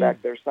archives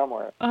back there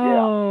somewhere.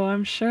 Oh, yeah.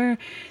 I'm sure.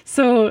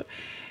 So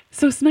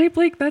Snipe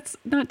Lake, that's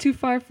not too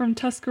far from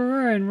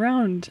Tuscarora and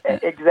Round.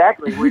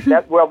 Exactly.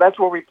 That's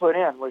where we put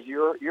in, was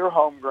your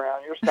home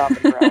ground, your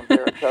stomping ground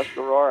there in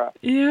Tuscarora.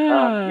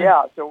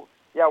 Yeah. So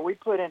we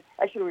put in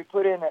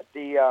at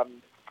the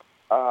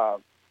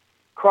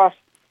Cross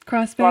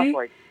Bay.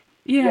 Lake.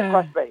 Yeah.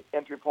 Cross Bay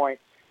entry point,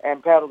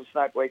 and paddled to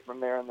Snipe Lake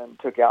from there, and then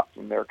took out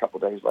from there a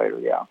couple of days later.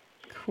 Yeah.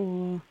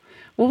 Cool.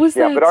 What was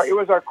that? Yeah, but it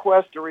was our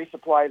quest to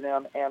resupply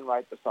them and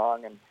write the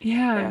song, and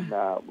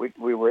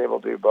we were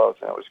able to do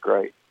both, and it was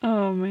great.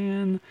 Oh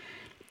man,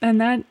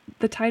 and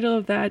the title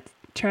of that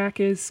track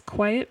is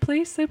 "Quiet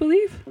Place," I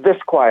believe. This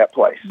Quiet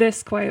Place.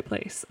 This Quiet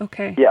Place.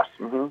 Okay. Yes.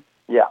 Mm-hmm.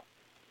 Yeah.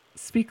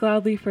 Speak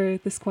loudly for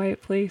this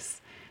quiet place.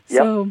 Yep.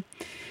 So,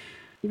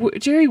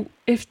 Jerry,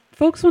 if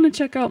folks want to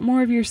check out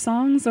more of your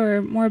songs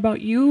or more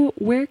about you,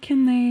 where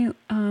can they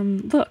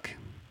look?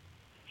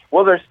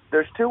 Well,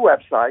 there's two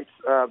websites.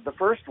 The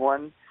first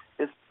one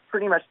is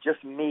pretty much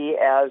just me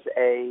as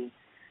a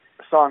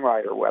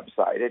songwriter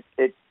website.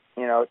 It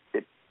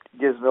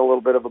gives me a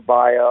little bit of a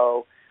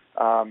bio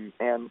and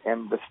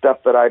the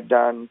stuff that I've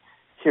done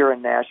here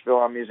in Nashville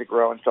on Music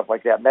Row and stuff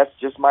like that. And that's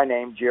just my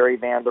name,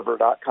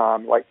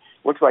 JerryVandiver.com.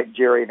 Looks like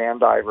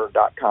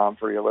JerryVandiver.com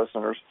for your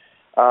listeners.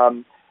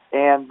 And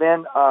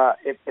then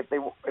if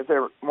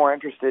they're more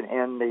interested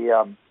in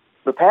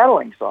the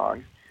paddling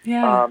songs,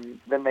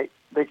 then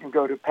they can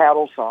go to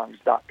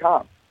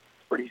paddlesongs.com.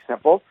 It's pretty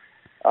simple.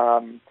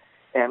 And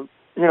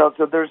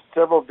so there's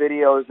several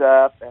videos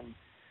up, and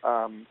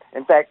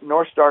in fact,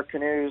 North Star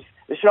Canoes.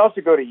 They should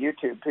also go to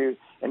YouTube too,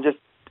 and just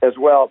as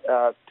well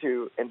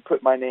and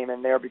put my name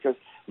in there, because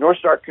North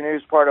Star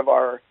Canoes, part of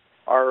our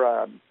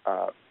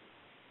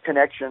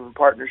connection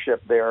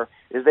partnership there,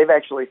 is they've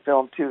actually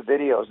filmed 2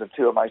 videos of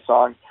 2 of my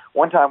songs.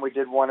 One time we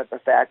did one at the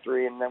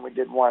factory, and then we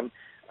did one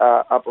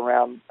up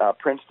around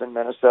Princeton,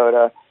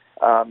 Minnesota.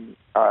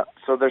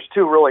 So there's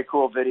 2 really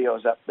cool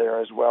videos up there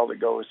as well to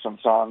go with some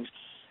songs.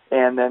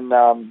 And then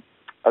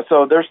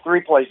so there's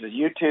 3 places.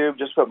 YouTube,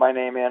 just put my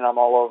name in. I'm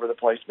all over the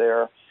place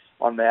there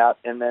on that.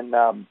 And then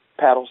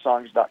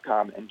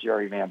paddlesongs.com and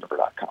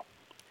jerryvandiver.com.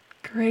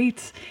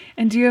 Great.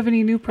 And do you have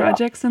any new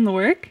projects in the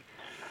work?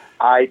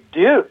 I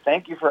do.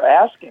 Thank you for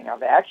asking.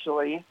 I've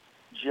actually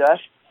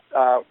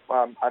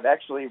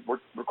we're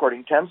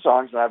recording 10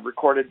 songs, and I've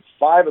recorded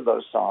 5 of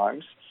those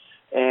songs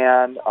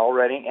and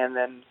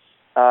then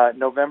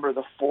November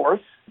the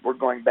 4th, we're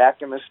going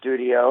back in the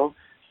studio,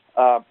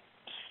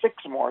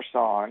 6 more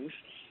songs,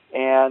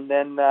 and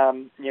then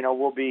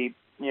we'll be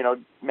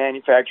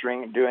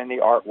manufacturing and doing the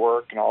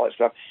artwork and all that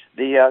stuff.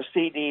 The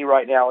CD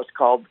right now is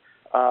called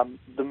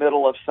The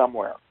Middle of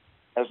Somewhere,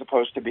 as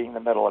opposed to being the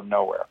middle of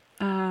nowhere.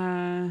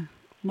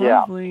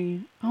 Lovely. Yeah.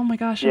 Oh my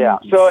gosh. Yeah.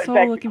 I'm so in so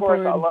fact, looking of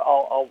course,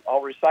 forward.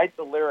 I'll recite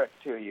the lyric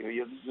to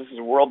you. This is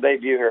a world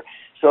debut here.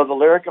 So the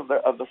lyric of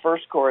the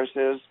first chorus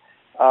is,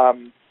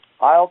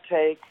 I'll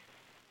take.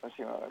 Let's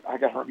see. I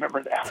got to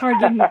remember that. It's hard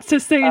to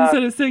say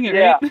instead of sing it,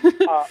 yeah.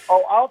 right?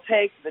 I'll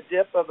take the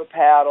dip of a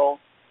paddle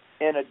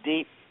in a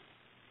deep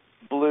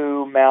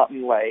blue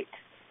mountain lake,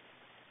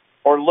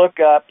 or look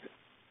up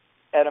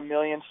at a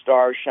million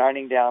stars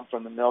shining down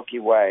from the Milky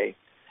Way.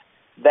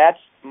 That's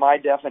my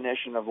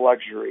definition of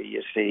luxury,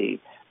 you see,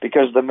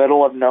 because the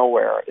middle of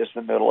nowhere is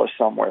the middle of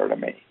somewhere to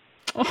me.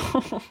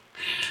 Oh.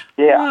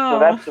 Yeah, Wow. So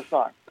that's the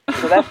song.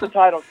 So that's the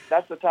title.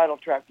 That's the title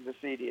track to the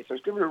CD. So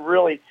it's going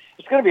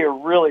to be a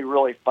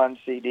really fun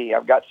CD.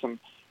 I've got some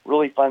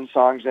really fun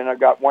songs in. I've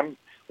got one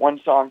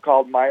song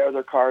called "My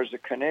Other Car's a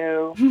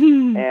Canoe,"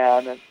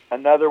 and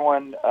another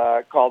one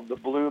called "The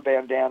Blue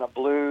Bandana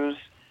Blues,"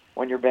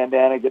 when your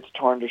bandana gets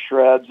torn to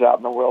shreds out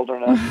in the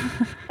wilderness,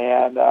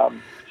 and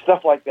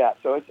stuff like that.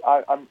 So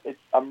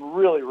I'm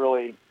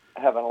really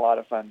having a lot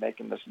of fun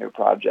making this new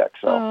project.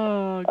 So,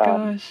 oh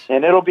gosh,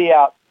 and it'll be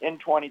out in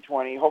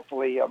 2020,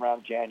 hopefully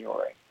around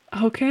January.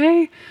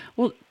 Okay.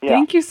 Well,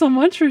 Thank you so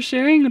much for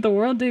sharing the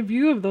world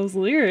debut of those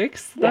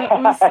lyrics. That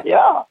was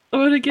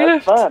what a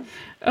gift. That's fun.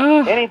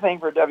 Oh. Anything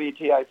for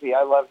WTIP.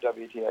 I love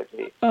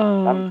WTIP.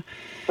 Oh. I'm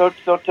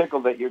so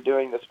tickled that you're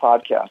doing this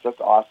podcast.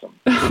 That's awesome.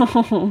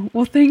 Oh,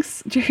 well,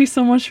 thanks, Jerry,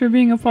 so much for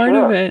being a part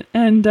of it.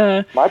 And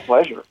my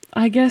pleasure.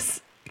 I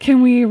guess,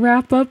 can we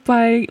wrap up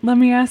by, let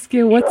me ask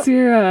you, what's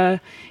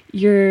your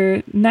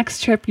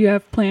next trip you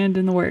have planned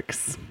in the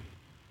works?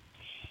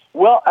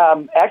 Well,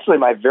 actually,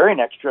 my very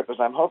next trip is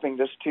I'm hoping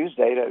this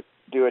Tuesday to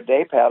do a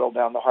day paddle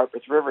down the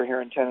Harpeth River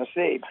here in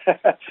Tennessee.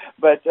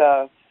 But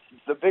the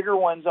bigger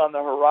ones on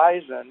the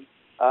horizon,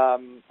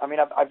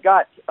 I've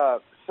got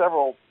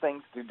several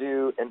things to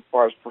do as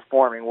far as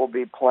performing. We'll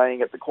be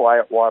playing at the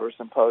Quiet Water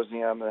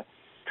Symposium, the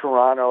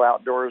Toronto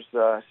Outdoors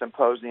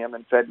Symposium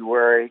in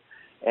February,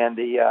 and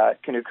the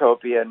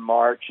Canoecopia in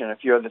March, and a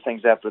few other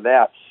things after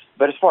that.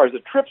 But as far as the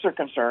trips are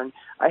concerned,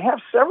 I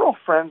have several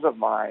friends of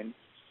mine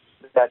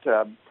that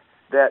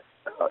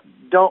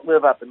don't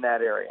live up in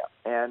that area,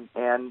 and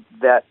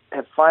that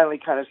have finally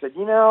kind of said,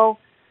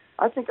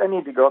 I think I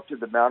need to go up to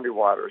the Boundary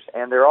Waters,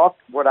 and they're all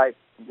what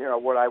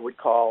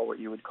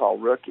you would call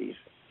rookies.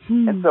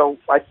 And so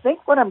I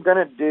think what I'm going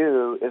to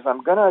do is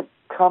I'm going to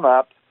come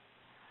up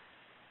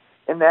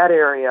in that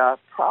area.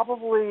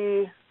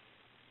 Probably,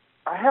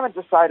 I haven't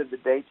decided the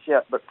dates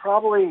yet, but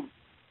probably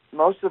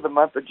most of the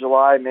month of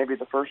July, maybe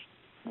the first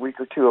week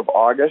or two of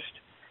August.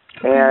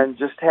 And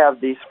just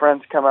have these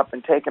friends come up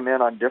and take them in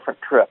on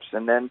different trips.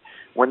 And then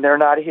when they're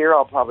not here,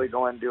 I'll probably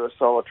go and do a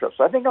solo trip.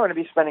 So I think I'm going to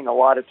be spending a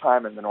lot of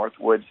time in the North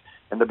Woods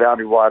and the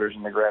Boundary Waters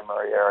in the Grand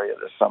Marais area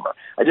this summer.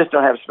 I just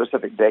don't have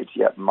specific dates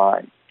yet in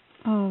mind.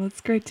 Oh, that's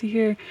great to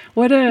hear.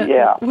 What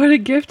a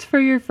gift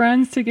for your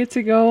friends to get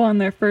to go on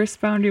their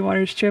first Boundary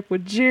Waters trip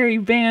with Jerry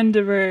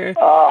Vandiver.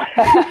 Well,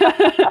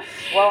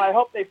 I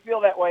hope they feel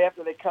that way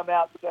after they come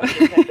out 7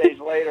 to 10 days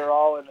later,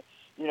 all in,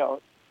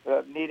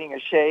 needing a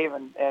shave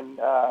and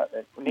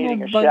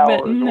needing a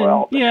shower as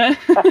well. Yeah.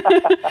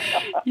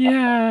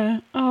 Yeah.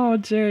 Oh,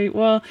 Jerry.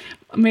 Well,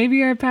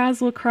 maybe our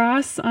paths will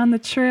cross on the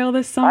trail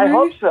this summer. I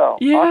hope so.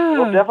 Yeah.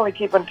 We'll definitely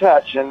keep in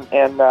touch. And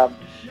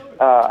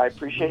I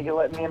appreciate you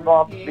letting me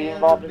be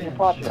involved in your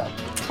podcast.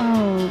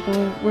 Oh,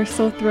 well, we're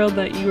so thrilled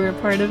that you were a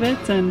part of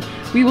it, and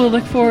we will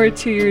look forward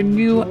to your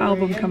new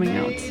album coming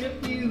out.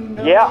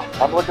 Yeah,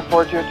 I'm looking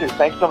forward to it too.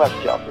 Thanks so much,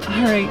 Chelsea.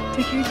 All right,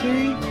 take care,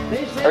 Jerry.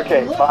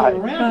 Okay, bye.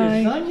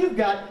 Bye. Son, you've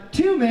got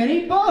too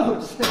many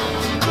boats.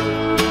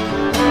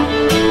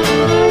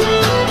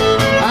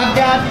 I've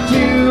got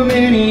too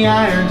many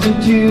irons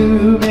and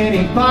too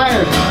many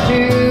fires,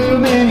 too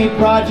many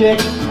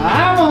projects.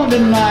 I won't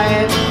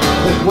deny it,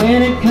 but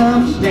when it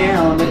comes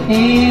down to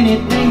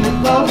anything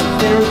that floats,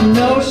 there's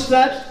no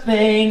such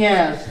thing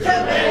as too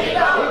many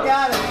boats. You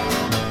got it.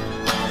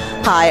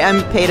 Hi,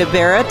 I'm Peta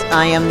Barrett.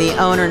 I am the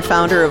owner and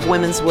founder of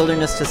Women's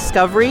Wilderness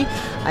Discovery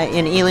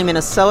in Ely,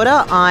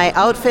 Minnesota. I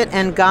outfit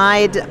and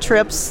guide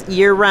trips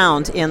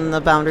year-round in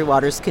the Boundary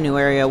Waters Canoe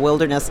Area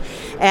Wilderness.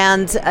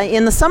 And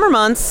in the summer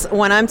months,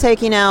 when I'm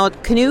taking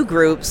out canoe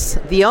groups,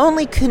 the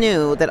only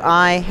canoe that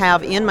I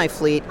have in my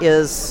fleet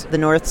is the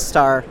North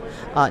Star,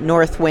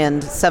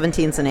 Northwind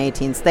 17s and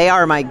 18s. They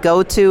are my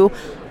go-to.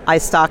 I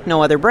stock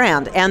no other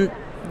brand. And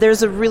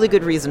there's a really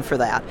good reason for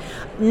that.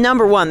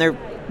 Number one, they're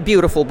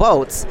beautiful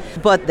boats,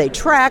 but they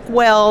track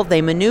well,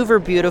 they maneuver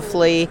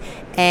beautifully,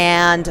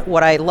 and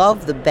what I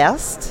love the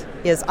best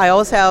is I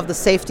always have the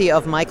safety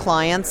of my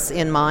clients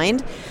in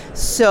mind.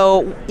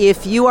 So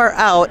if you are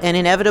out, and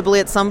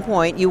inevitably at some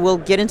point you will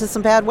get into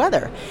some bad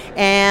weather,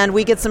 and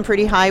we get some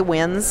pretty high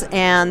winds,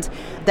 and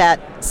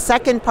that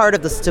second part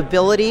of the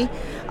stability,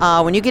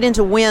 when you get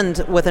into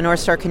wind with a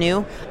North Star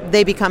canoe,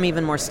 they become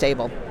even more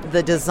stable.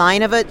 The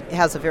design of it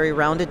has a very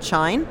rounded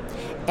chine,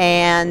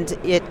 and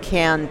it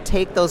can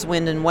take those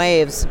wind and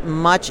waves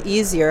much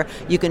easier.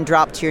 You can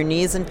drop to your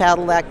knees and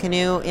paddle that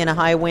canoe in a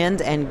high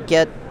wind and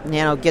get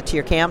to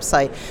your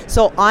campsite.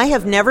 So I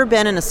have never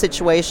been in a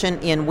situation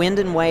in wind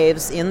and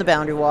waves in the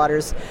Boundary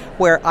Waters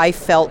where I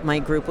felt my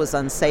group was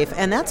unsafe.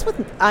 And that's what,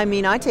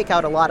 I take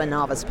out a lot of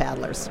novice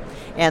paddlers.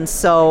 And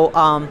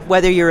so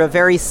whether you're a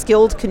very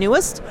skilled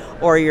canoeist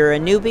or you're a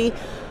newbie,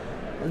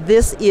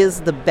 this is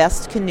the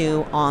best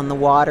canoe on the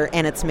water,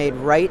 and it's made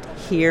right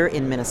here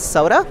in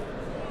Minnesota.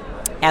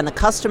 And the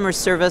customer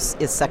service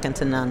is second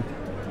to none.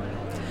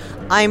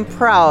 I'm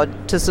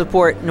proud to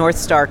support North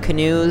Star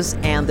Canoes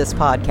and this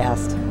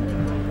podcast.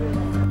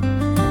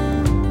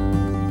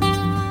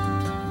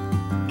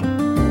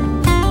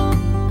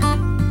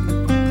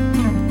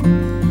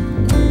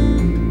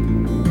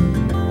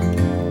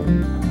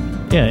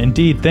 Yeah,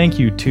 indeed. Thank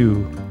you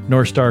to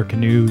North Star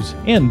Canoes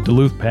and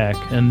Duluth Pack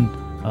and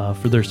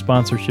for their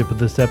sponsorship of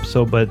this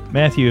episode. But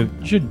Matthew,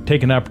 you should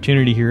take an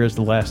opportunity here as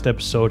the last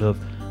episode of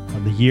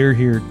the year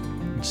here,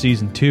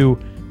 Season 2,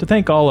 to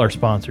thank all our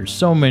sponsors.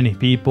 So many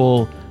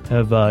people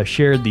have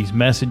shared these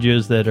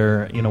messages that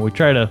are, we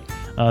try to,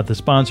 the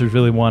sponsors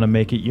really want to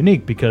make it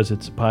unique because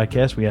it's a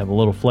podcast. We have a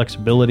little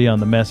flexibility on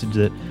the message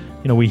that,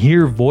 we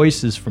hear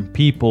voices from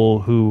people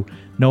who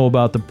know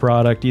about the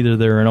product, either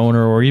they're an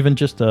owner or even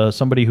just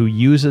somebody who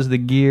uses the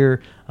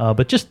gear.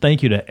 But just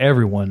thank you to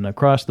everyone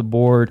across the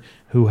board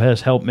who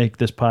has helped make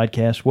this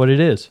podcast what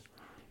it is.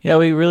 Yeah,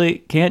 we really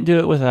can't do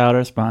it without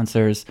our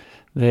sponsors.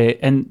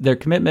 Their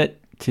commitment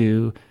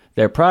to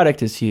their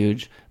product is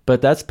huge,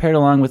 but that's paired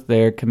along with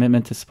their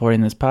commitment to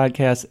supporting this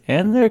podcast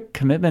and their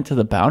commitment to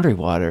the Boundary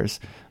Waters.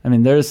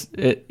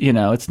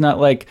 It's not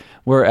like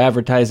we're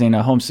advertising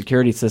a home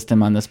security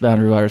system on this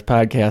Boundary Waters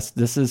podcast.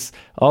 This is,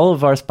 all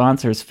of our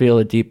sponsors feel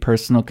a deep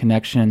personal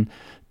connection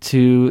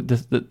to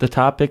the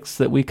topics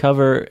that we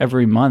cover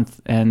every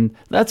month. And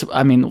that's,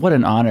 what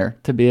an honor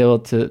to be able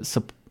to,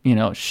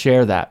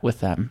 share that with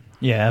them.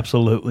 Yeah,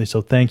 absolutely.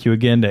 So thank you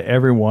again to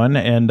everyone.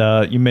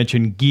 And you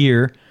mentioned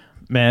gear,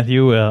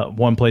 Matthew.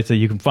 One place that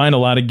you can find a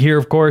lot of gear,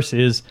 of course,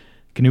 is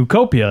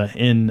Canoecopia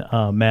in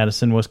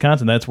Madison,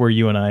 Wisconsin. That's where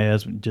you and I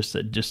just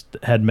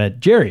had met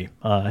Jerry,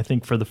 I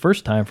think for the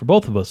first time for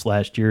both of us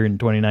last year in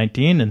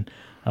 2019. And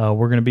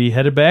we're going to be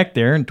headed back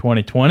there in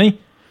 2020.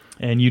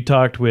 And you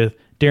talked with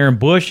Darren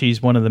Bush.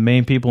 He's one of the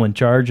main people in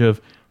charge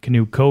of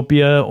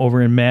Canoecopia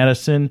over in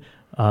Madison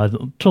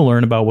to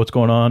learn about what's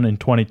going on in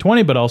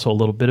 2020, but also a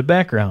little bit of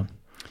background.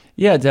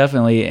 Yeah,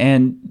 definitely.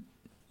 And,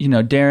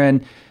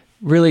 Darren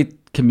really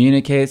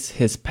communicates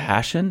his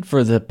passion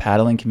for the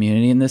paddling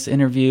community in this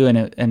interview,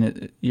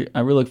 and I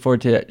really look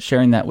forward to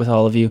sharing that with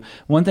all of you.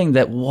 One thing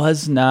that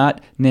was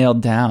not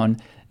nailed down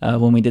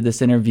when we did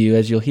this interview,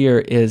 as you'll hear,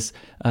 is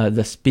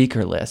the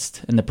speaker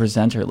list and the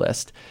presenter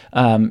list.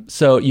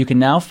 So you can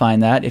now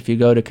find that if you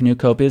go to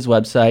Canoecopia's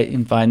website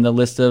and find the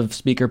list of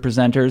speaker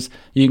presenters.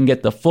 You can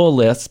get the full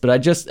list,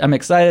 but I'm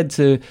excited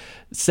to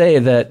say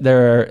that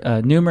there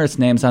are numerous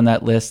names on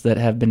that list that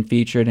have been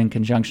featured in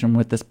conjunction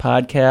with this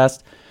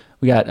podcast.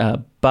 We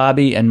got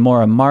Bobby and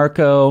Maura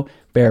Marco,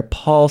 Bear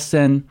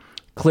Paulson,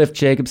 Cliff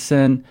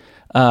Jacobson,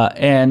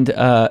 and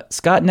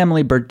Scott and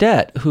Emily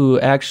Burdett, who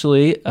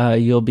actually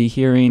you'll be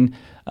hearing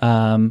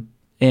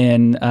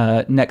in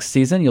next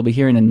season. You'll be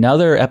hearing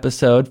another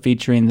episode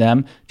featuring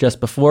them just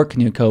before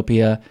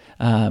Canoecopia.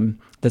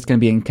 That's going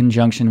to be in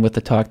conjunction with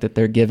the talk that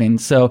they're giving.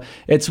 So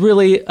it's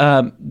really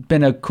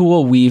been a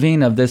cool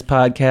weaving of this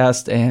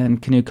podcast and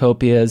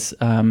Canoecopia's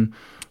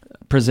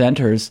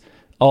presenters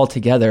all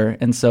together.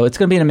 And so it's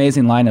going to be an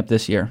amazing lineup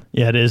this year.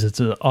 Yeah, it is.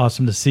 It's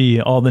awesome to see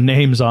all the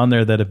names on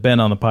there that have been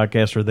on the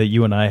podcast or that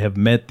you and I have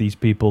met these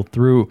people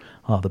through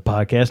the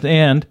podcast.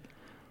 And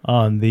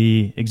on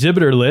the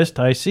exhibitor list,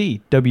 I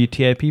see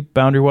WTIP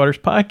Boundary Waters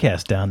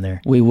podcast down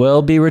there. We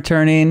will be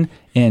returning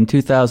in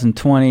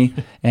 2020,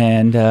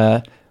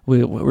 and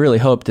we really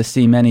hope to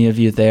see many of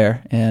you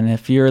there. And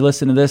if you're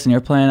listening to this and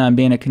you're planning on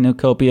being at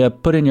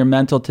Canoecopia, put in your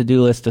mental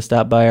to-do list to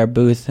stop by our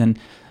booth and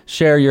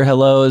share your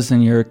hellos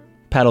and your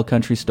paddle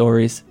country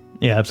stories.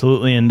 Yeah,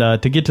 absolutely. And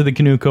to get to the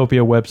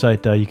Canoecopia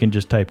website, you can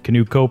just type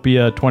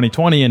Canoecopia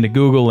 2020 into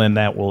Google, and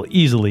that will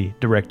easily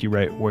direct you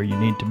right where you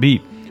need to be.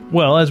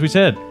 Well, as we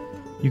said,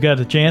 you got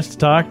a chance to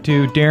talk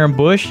to Darren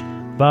Bush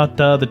about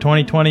the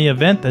 2020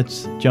 event.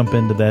 Let's jump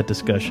into that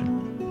discussion.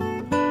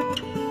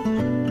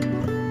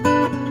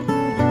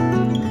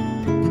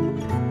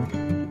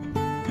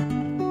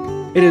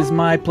 It is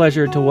my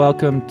pleasure to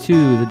welcome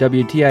to the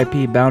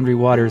WTIP Boundary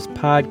Waters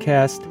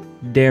podcast,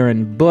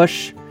 Darren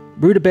Bush,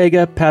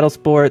 Rutabaga Paddle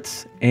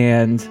Sports,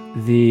 and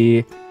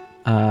the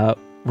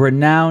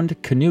renowned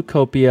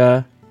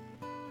Canoecopia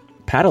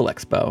Paddle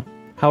Expo.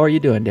 How are you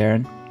doing,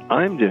 Darren?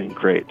 I'm doing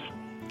great.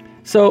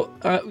 So,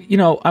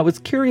 I was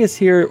curious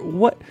here.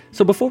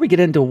 So before we get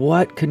into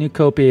what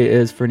Canoecopia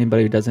is, for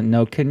anybody who doesn't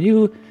know, can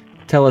you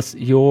tell us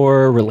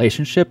your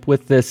relationship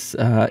with this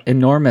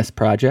enormous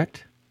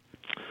project?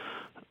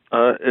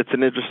 It's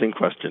an interesting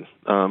question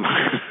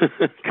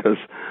because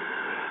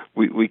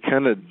we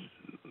kind of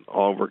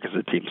all work as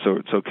a team.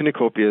 So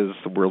Canoecopia is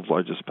the world's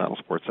largest paddle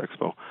sports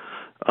expo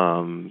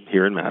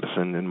here in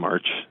Madison in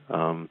March,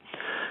 and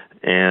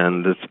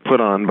it's put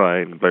on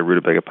by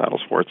Rutabaga Paddle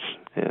Sports,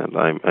 and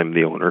I'm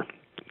the owner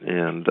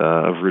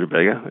of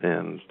Rutabaga,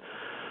 and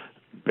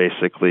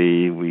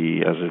basically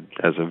we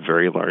as a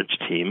very large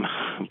team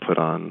put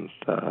on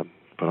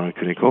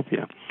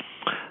Canoecopia,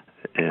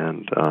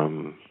 and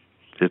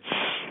it's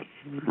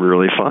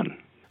really fun.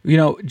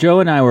 Joe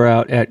and I were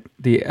out at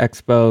the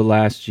expo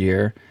last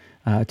year,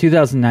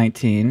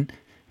 2019,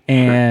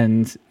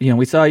 and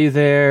we saw you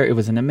there. It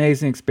was an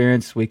amazing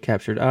experience. We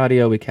captured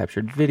audio, we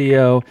captured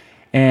video,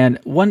 and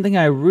one thing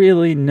I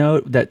really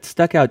note that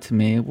stuck out to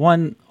me,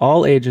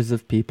 all ages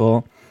of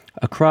people,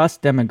 across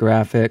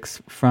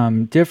demographics,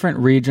 from different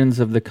regions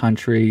of the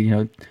country,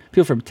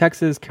 people from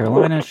Texas,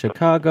 Carolina,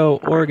 Chicago,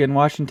 Oregon,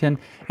 Washington,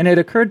 and it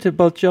occurred to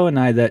both Joe and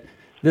I that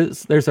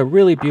there's a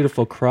really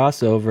beautiful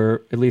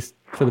crossover, at least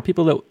for the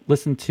people that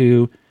listen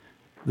to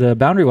the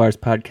Boundary Waters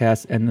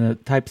podcast and the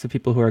types of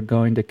people who are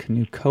going to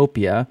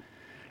Canoecopia.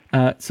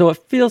 So it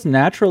feels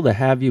natural to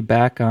have you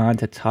back on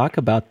to talk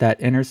about that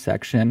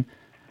intersection.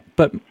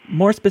 But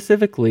more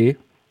specifically,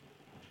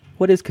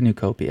 what is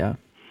Canoecopia?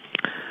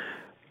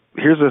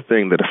 Here's a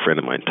thing that a friend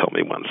of mine told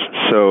me once.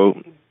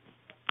 So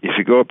if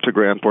you go up to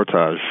Grand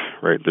Portage,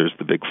 right, there's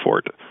the big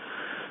fort.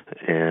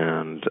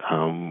 And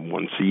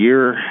once a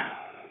year,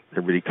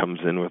 everybody comes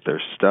in with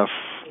their stuff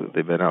that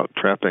they've been out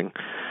trapping,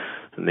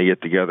 and they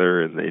get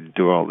together and they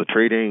do all the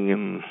trading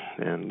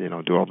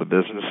and do all the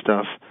business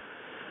stuff.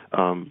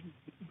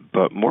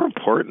 But more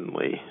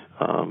importantly,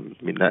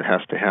 that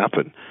has to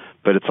happen.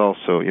 But it's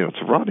also, it's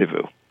a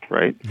rendezvous,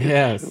 right?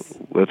 Yes.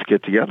 Let's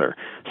get together.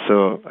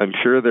 So I'm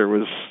sure there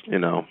was,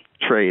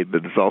 trade,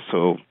 but it's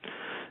also,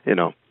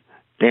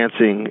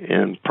 dancing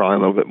and probably a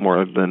little bit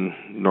more than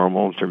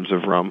normal in terms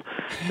of rum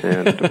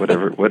and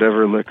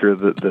whatever liquor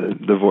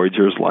the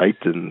Voyagers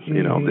liked, and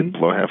they'd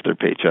blow half their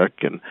paycheck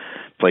and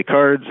play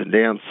cards and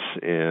dance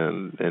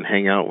and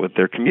hang out with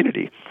their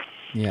community.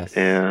 Yes.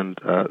 And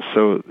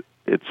so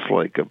it's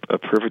like a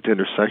perfect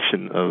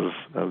intersection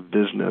of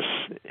business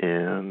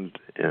and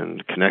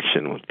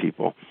connection with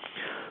people.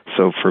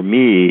 So for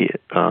me,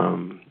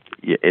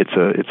 it's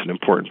an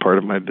important part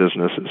of my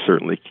business. It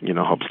certainly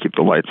helps keep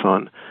the lights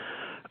on.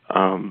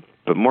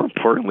 But more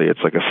importantly, it's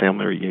like a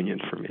family reunion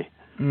for me.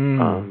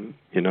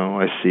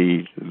 I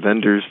see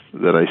vendors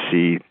that I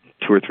see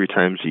 2 or 3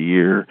 times a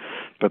year,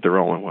 but they're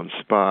all in one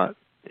spot.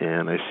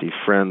 And I see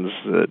friends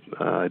that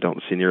I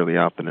don't see nearly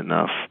often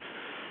enough.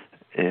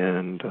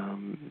 And,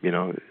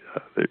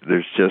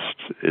 there's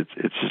it's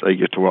just, I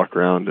get to walk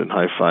around and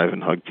high five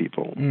and hug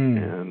people.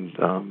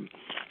 And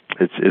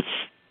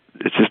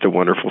it's just a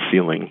wonderful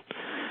feeling.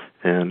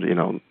 And,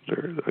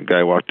 a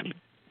guy walked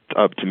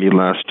up to me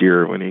last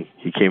year when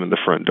he came in the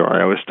front door.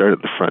 I always start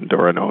at the front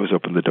door and always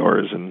open the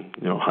doors and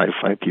high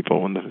five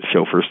people when the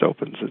show first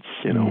opens. It's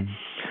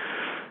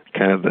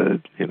kind of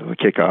the the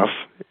kickoff.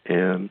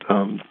 And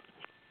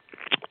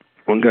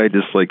one guy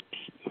just with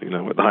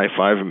a high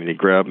five him, and he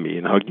grabbed me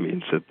and hugged me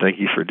and said, "Thank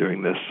you for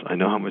doing this. I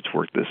know how much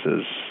work this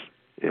is,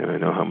 and I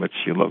know how much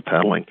you love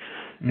paddling,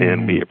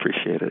 and we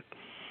appreciate it."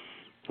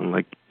 I'm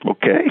like,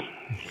 okay,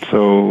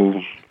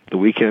 so the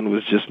weekend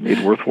was just made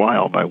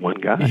worthwhile by one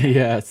guy.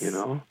 Yes.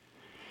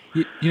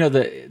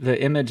 The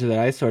image that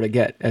I sort of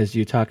get as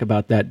you talk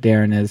about that,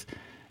 Darren, is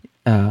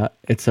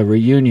it's a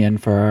reunion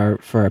for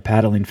our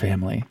paddling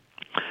family.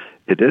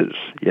 It is,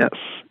 yes.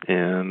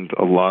 And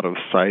a lot of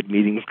side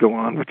meetings go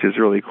on, which is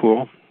really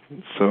cool.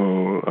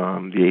 So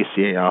the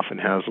ACA often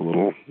has a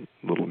little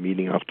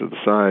meeting off to the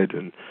side,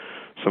 and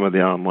some of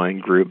the online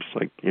groups,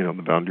 like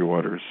the Boundary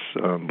Waters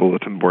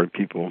bulletin board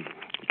people,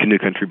 Canoe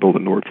Country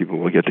bulletin board people,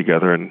 will get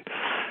together and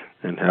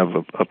have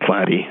a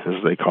platy,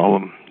 as they call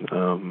them,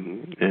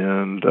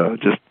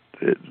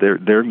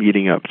 they're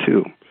meeting up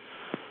too.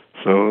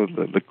 So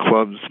the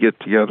clubs get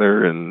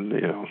together, and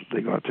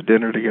they go out to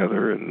dinner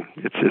together, and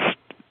it's just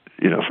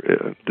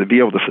to be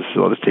able to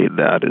facilitate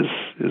that is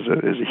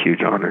a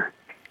huge honor.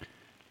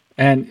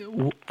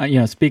 And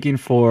speaking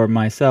for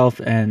myself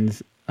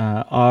and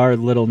our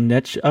little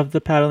niche of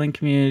the paddling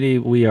community,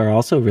 we are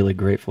also really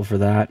grateful for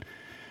that.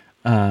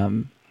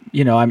 I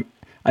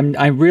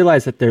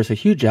realize that there's a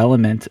huge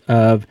element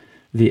of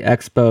the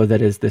expo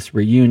that is this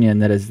reunion,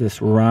 that is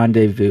this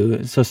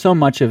rendezvous. So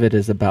much of it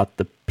is about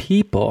the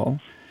people,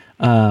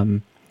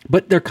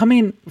 but they're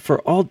coming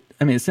for all.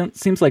 I mean, it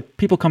seems like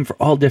people come for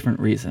all different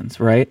reasons,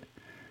 right?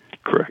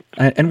 Correct.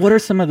 And what are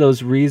some of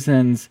those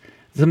reasons?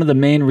 Some of the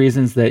main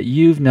reasons that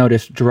you've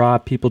noticed draw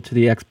people to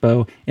the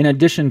expo, in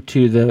addition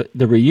to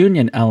the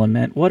reunion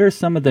element? What are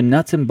some of the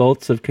nuts and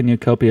bolts of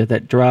Canoecopia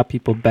that draw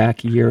people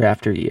back year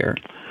after year?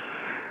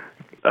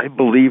 I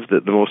believe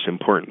that the most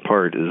important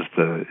part is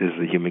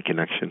the human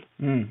connection.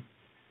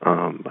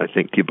 I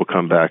think people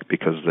come back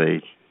because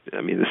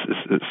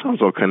it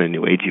sounds all kind of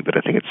new agey, but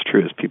I think it's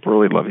true. Is people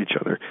really love each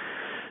other,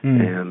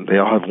 and they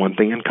all have one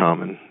thing in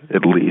common,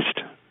 at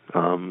least,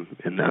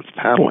 and that's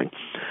paddling.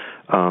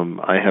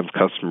 I have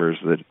customers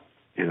that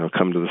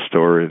come to the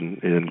store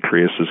and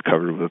Prius is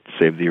covered with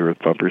Save the Earth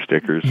bumper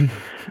stickers,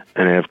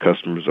 and I have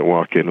customers that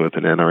walk in with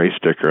an NRA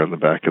sticker on the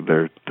back of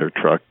their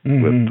truck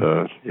with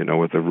a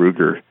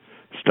Ruger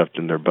stuffed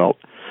in their belt.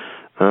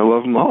 And I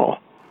love them all.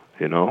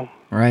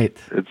 Right.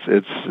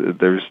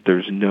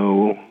 There's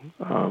no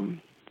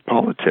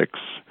politics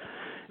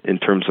in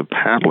terms of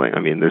paddling. I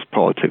mean, there's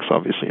politics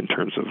obviously in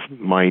terms of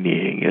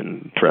mining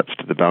and threats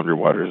to the Boundary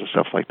Waters and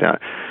stuff like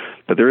that,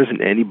 but there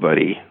isn't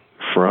anybody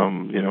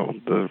from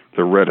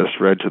the reddest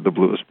red to the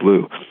bluest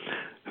blue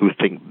who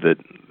think that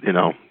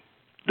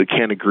that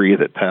can't agree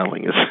that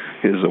paddling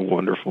is a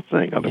wonderful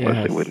thing.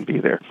 Otherwise, they wouldn't be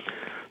there.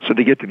 So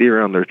they get to be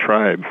around their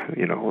tribe,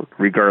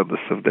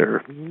 regardless of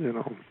their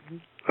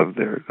of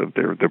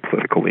their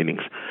political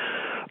leanings.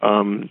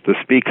 The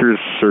speakers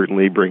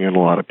certainly bring in a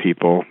lot of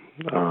people.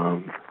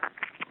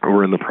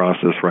 We're in the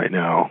process right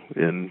now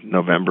in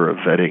November of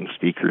vetting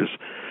speakers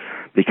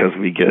because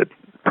we get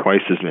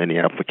twice as many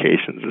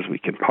applications as we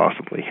can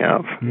possibly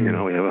have. We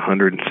have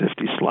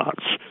 150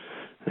 slots,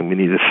 and we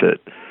need to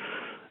fit,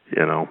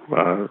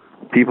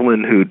 people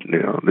in who,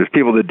 there's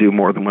people that do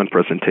more than one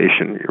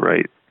presentation, you're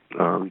right,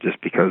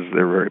 just because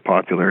they're very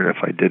popular. And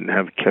if I didn't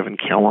have Kevin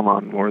Kellum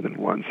on more than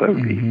once, I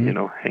would be,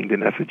 hanged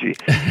in effigy.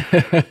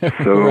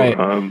 So, right.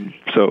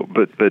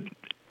 But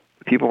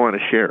people want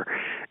to share.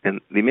 And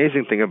the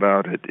amazing thing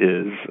about it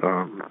is,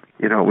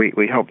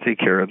 we help take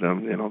care of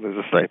them. There's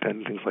a stipend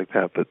and things like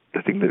that. But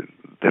the thing that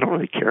they don't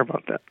really care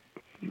about that.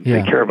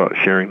 Yeah. They care about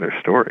sharing their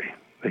story.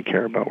 They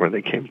care about where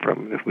they came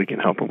from. If we can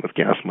help them with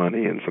gas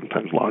money and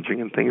sometimes lodging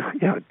and things,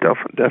 yeah,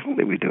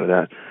 definitely we do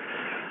that.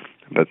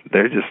 But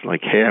they're just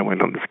like, hey, I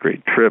went on this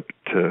great trip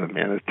to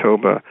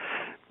Manitoba.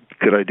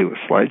 Could I do a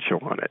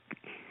slideshow on it?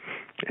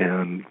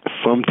 And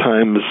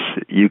sometimes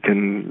you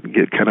can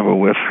get kind of a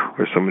whiff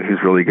where someone who's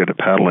really good at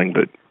paddling,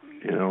 but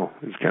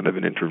is kind of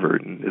an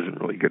introvert and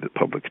isn't really good at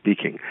public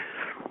speaking.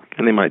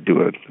 And they might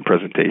do a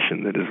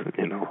presentation that isn't,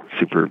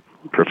 super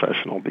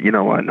professional, but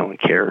no one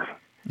cares.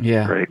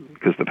 Yeah. Right?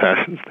 Because the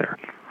passion's there.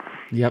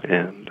 Yep.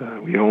 And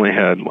we only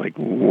had like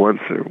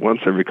once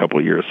every couple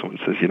of years someone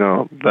says,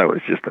 that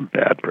was just a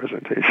bad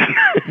presentation.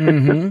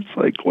 It's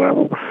like,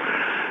 well,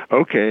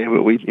 okay,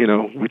 but we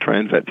try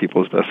and vet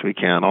people as best we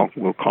can.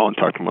 We'll call and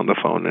talk to them on the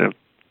phone, and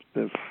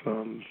if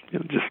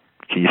just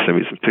can you send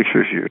me some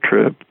pictures of your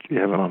trip? Do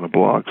you have it on a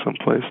blog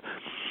someplace?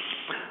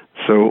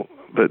 So,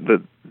 but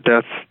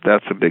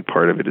that's a big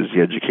part of it is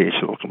the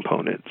educational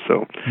component.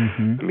 So,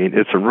 I mean,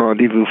 it's a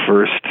rendezvous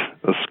first,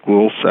 a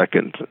school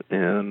second,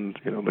 and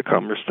the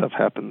commerce stuff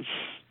happens,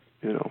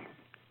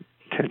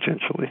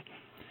 tangentially.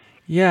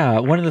 Yeah,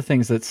 one of the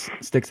things that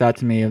sticks out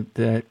to me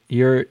that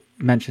you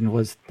mentioned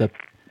was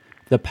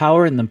the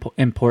power and the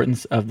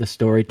importance of the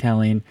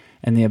storytelling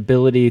and the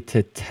ability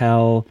to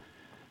tell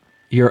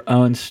your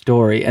own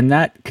story. And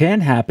that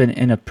can happen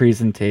in a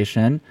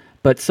presentation,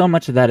 but so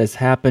much of that is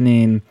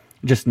happening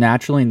just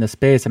naturally in the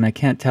space. I mean, I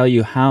can't tell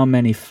you how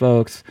many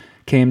folks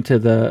came to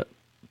the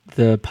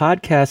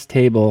podcast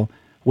table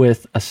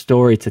with a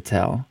story to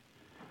tell.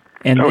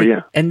 And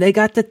and they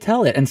got to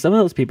tell it. And some of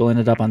those people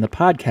ended up on the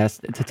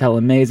podcast to tell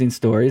amazing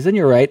stories. And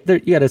you're right, you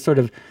got to sort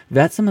of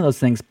vet some of those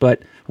things.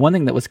 But one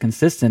thing that was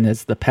consistent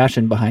is the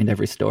passion behind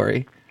every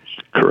story.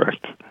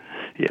 Correct.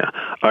 Yeah.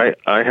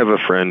 I have a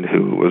friend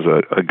who was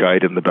a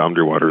guide in the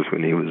Boundary Waters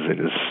when he was in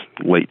his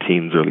late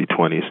teens, early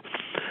 20s.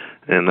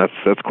 And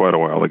that's quite a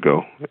while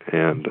ago.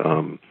 And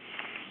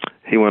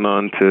he went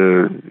on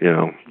to,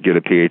 get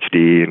a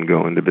PhD and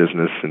go into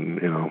business and,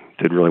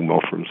 did really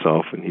well for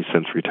himself. And he's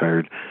since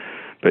retired.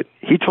 But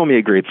he told me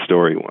a great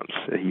story once.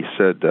 He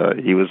said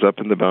he was up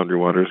in the Boundary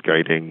Waters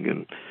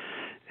guiding,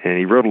 and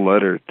he wrote a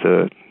letter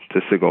to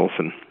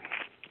Sigolfin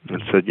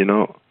and said,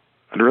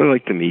 I'd really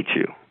like to meet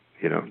you.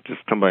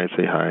 Just come by and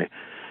say hi.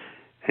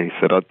 And he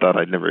said, I thought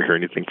I'd never hear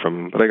anything from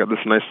him, but I got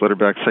this nice letter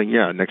back saying,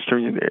 yeah, next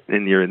time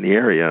you're in the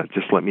area,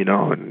 just let me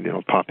know and,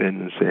 pop in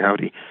and say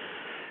howdy.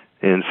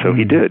 And so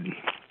he did.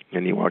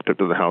 And he walked up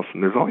to the house,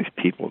 and there's all these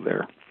people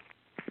there.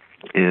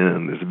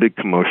 And there's a big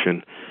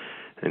commotion,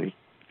 and he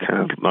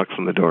kind of knocks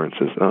on the door and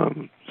says,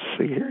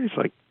 Sig here? He's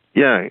like,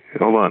 yeah,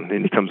 hold on.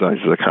 And he comes out,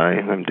 he's like, hi,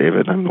 I'm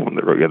David. I'm the one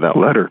that wrote you that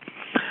letter.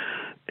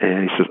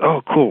 And he says,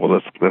 oh, cool,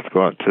 well, let's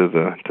go out to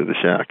the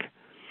shack.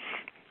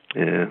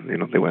 And,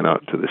 they went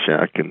out to the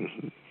shack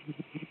and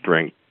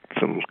drank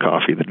some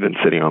coffee that had been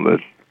sitting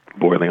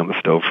boiling on the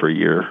stove for a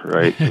year,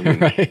 right?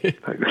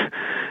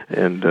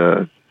 And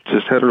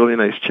just had a really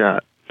nice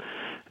chat.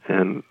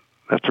 And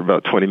after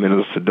about 20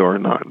 minutes, the door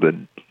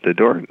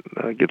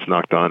gets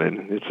knocked on,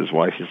 and it's his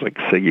wife. She's like,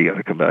 Sig, you got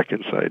to come back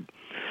inside.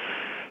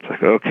 It's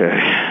like, okay.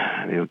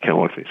 And he kind of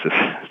looks at me and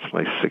says, it's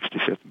my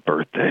 65th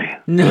birthday.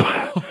 No.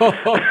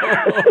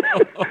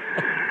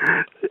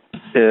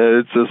 And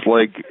it's just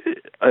like,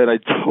 and I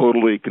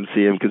totally can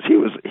see him, because he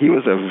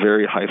was a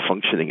very high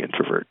functioning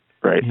introvert,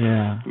 right?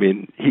 Yeah. I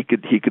mean, he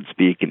could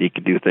speak and he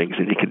could do things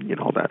and he could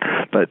all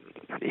that, but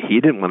he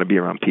didn't want to be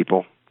around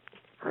people,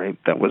 right?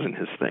 That wasn't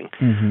his thing.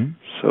 Mm-hmm.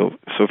 So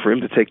for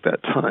him to take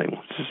that time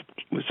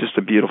was just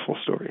a beautiful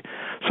story.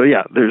 So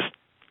yeah, there's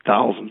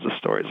thousands of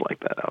stories like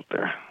that out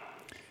there.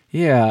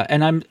 Yeah,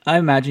 and I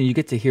imagine you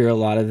get to hear a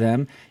lot of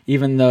them,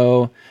 even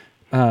though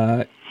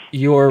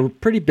you're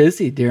pretty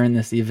busy during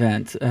this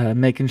event,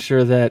 making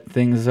sure that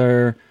things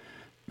are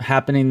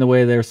happening the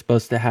way they're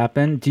supposed to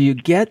happen. Do you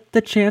get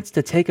the chance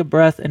to take a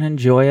breath and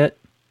enjoy it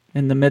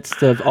in the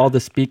midst of all the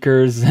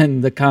speakers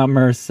and the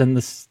commerce and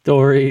the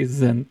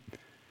stories? And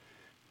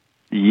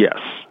yes,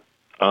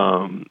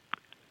 and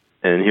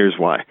here's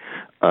why.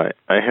 I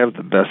have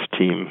the best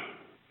team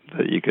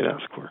that you could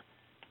ask for.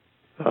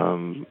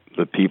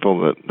 The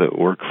people that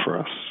work for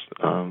us,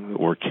 that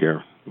work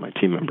here, my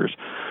team members,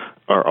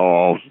 are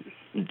all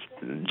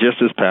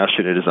just as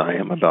passionate as I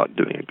am about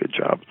doing a good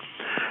job.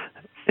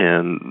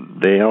 And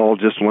they all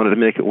just wanted to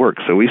make it work.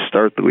 So we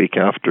start the week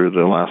after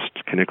the last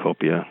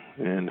Cornucopia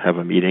and have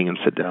a meeting and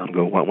sit down and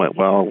go, what went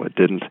well, what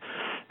didn't.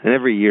 And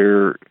every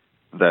year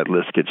that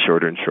list gets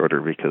shorter and shorter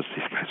because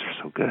these guys are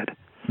so good.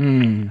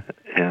 Mm.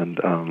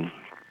 And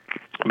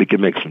we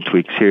can make some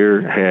tweaks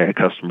here. Hey, a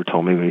customer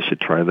told me we should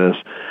try this.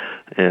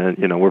 And,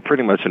 we're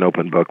pretty much an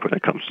open book when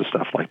it comes to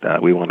stuff like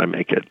that. We want to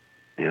make it,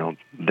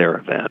 their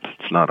event.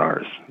 It's not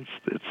ours.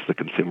 It's the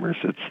consumers.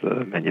 It's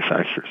the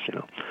manufacturers,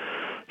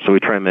 So we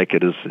try and make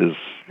it as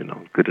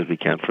good as we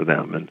can for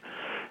them. And,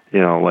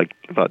 like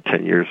about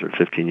 10 years or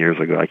 15 years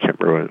ago, I can't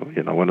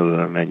remember, one of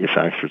the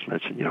manufacturers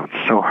mentioned,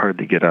 it's so hard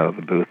to get out of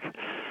the booth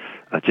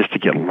just to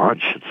get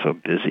lunch. It's so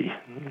busy.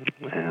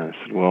 And I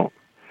said, well,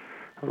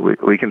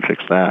 we can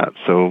fix that.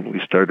 So we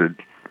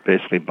started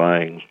basically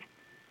buying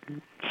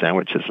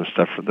sandwiches and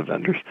stuff for the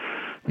vendors.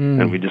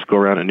 And we just go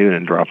around at noon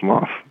and drop them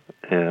off.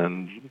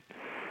 And,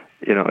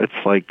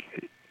 it's like,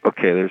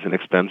 okay, there's an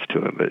expense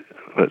to it,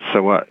 but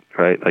so what,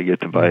 right? I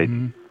get to buy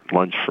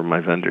lunch from my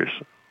vendors,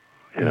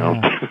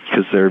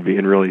 because they're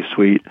being really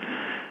sweet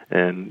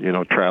and,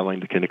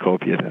 traveling to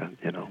Cornucopia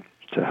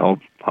to help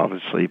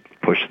obviously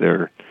push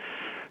their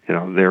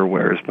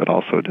wares, but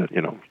also to,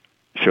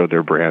 show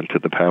their brand to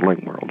the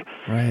paddling world.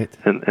 Right.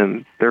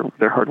 And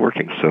they're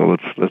hardworking, so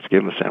let's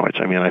give them a sandwich.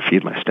 I mean, I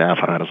feed my staff,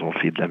 I might as well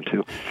feed them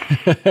too.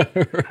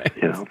 Right.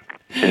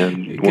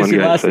 And because the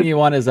last thing you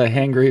want is a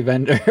hangry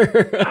vendor.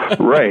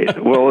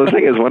 Right. Well, the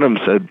thing is, one of them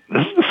said,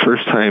 this is the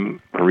first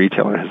time a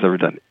retailer has ever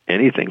done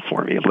anything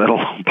for me, let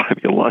alone buy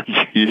me lunch.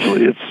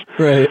 Usually it's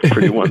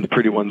pretty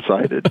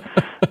one-sided.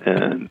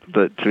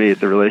 But to me,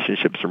 the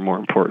relationships are more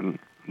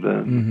important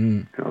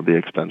than the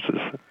expenses.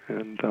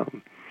 And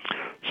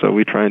so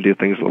we try and do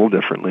things a little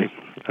differently,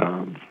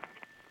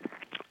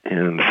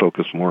 and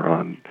focus more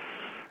on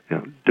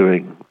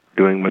doing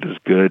what is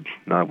good,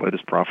 not what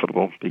is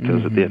profitable.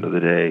 Because at the end of the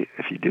day,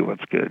 if you do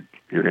what's good,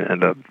 you're going to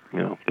end up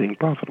being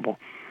profitable.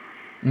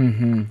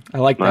 I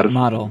like that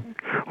model.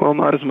 Well,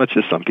 not as much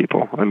as some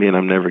people. I mean,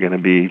 I'm never going to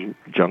be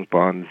junk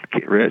bond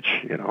rich,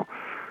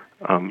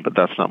 but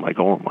that's not my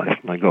goal in life.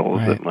 My goal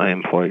is that my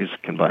employees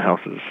can buy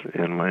houses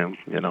and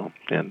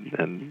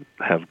and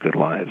have good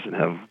lives and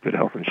have good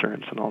health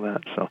insurance and all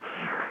that. So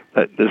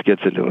this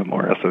gets into a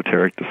more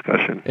esoteric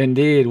discussion.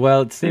 Indeed.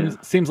 Well, it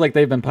seems like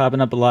they've been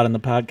popping up a lot on the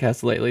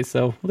podcast lately,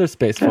 so there's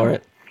space for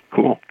it.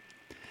 Cool.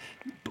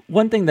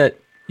 One thing that,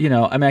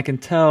 I can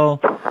tell,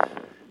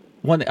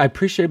 one thing I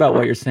appreciate about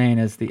what you're saying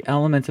is the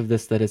element of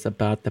this that is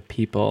about the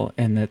people,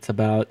 and it's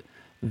about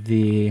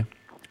the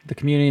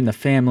community and the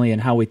family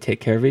and how we take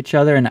care of each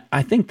other. And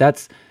I think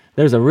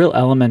there's a real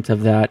element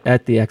of that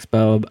at the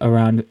expo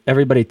around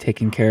everybody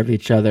taking care of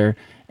each other,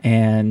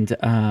 and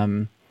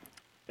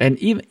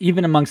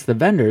even amongst the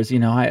vendors,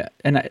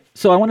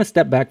 so I want to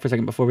step back for a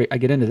second before I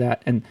get into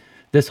that. And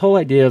this whole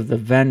idea of the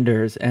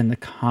vendors and the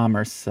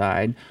commerce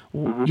side,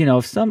 you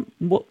know,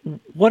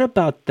 what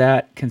about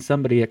that can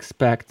somebody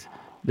expect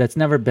that's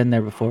never been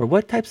there before?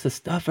 What types of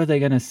stuff are they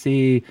going to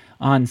see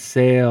on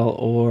sale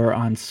or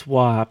on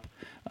swap,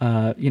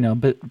 you know,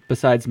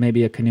 besides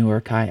maybe a canoe or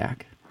a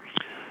kayak?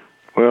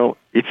 Well,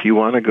 if you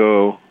want to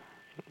go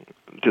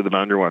to the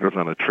Boundary Waters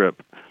on a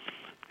trip,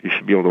 you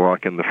should be able to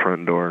walk in the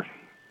front door,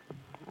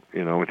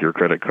 you know, with your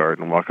credit card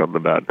and walk out the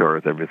back door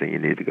with everything you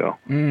need to go.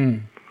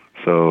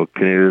 So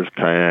canoes,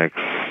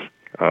 kayaks,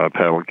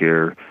 paddle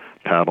gear,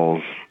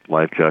 paddles,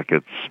 life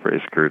jackets,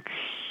 spray skirts,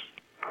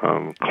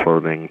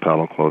 clothing,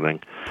 paddle clothing.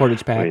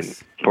 Portage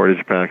packs.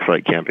 Portage packs,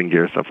 like camping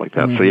gear, stuff like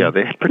that. So yeah,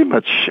 they pretty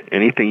much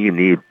anything you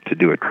need to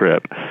do a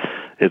trip,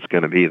 it's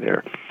going to be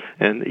there.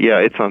 And yeah,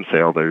 it's on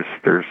sale.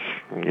 There's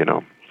you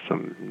know,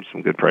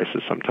 some good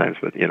prices sometimes,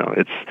 but you know,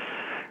 it's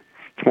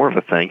more of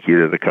a thank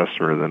you to the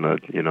customer than a,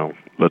 you know,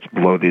 let's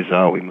blow these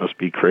out. We must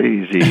be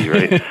crazy,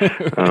 right?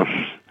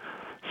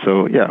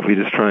 So yeah, we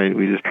just try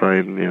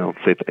and you know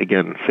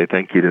say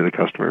thank you to the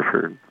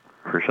customer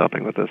for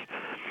shopping with us.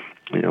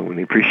 You know,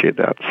 we appreciate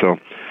that. So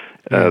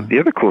the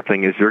other cool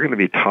thing is you're going to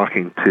be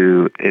talking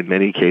to, in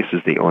many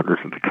cases, the owners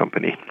of the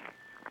company.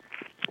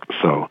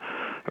 So,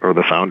 or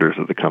the founders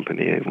of the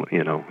company,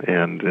 you know,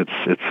 and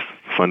it's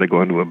fun to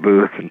go into a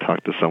booth and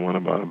talk to someone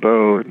about a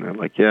boat, and they're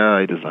like, yeah,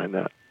 I designed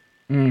that.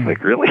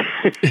 Like, really?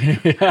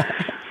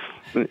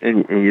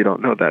 and you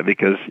don't know that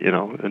because, you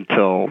know,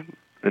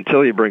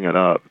 until you bring it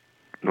up,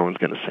 no one's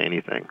going to say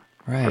anything.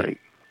 Right?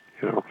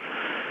 You know,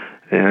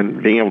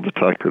 and being able to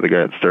talk to the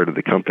guy that started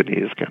the company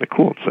is kind of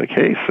cool. It's like,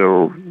 hey,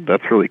 so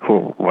that's really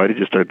cool. Why did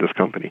you start this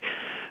company?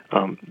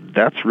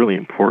 That's really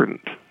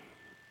important.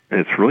 And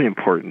it's really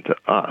important to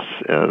us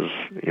as,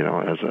 you know,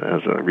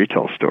 as a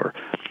retail store.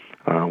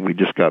 We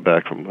just got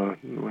back from,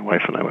 my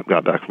wife and I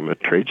got back from a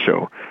trade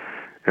show.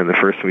 And the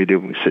first thing we do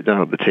when we sit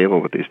down at the table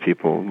with these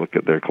people and look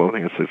at their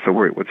clothing and say, so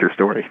wait, what's your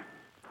story?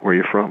 Where are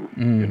you from?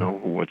 You know,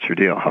 what's your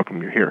deal? How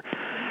come you're here?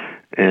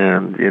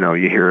 And, you know,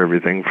 you hear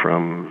everything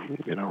from,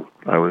 you know,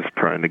 I was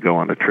trying to go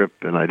on a trip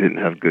and I didn't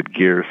have good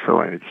gear,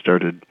 so I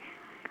started,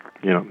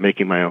 you know,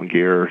 making my own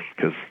gear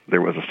because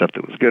there wasn't stuff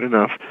that was good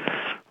enough.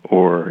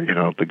 Or, you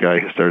know, the guy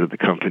who started the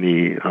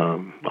company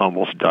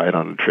almost died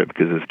on a trip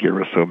because his gear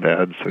was so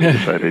bad, so he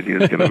decided he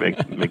was going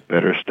to make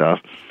better stuff.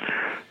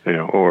 You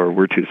know, or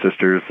we're two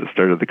sisters that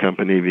started the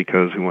company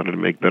because we wanted to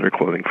make better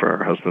clothing for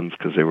our husbands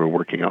because they were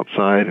working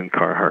outside and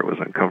Carhartt was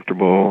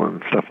uncomfortable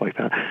and stuff like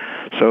that.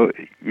 So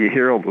you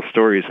hear all those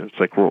stories and it's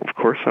like, well, of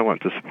course I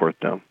want to support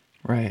them.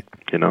 Right.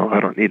 You know, I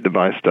don't need to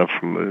buy stuff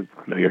from a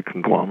mega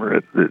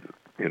conglomerate that,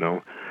 you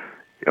know,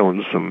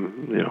 owns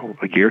some, you know,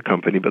 a gear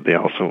company, but they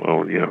also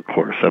own, you know,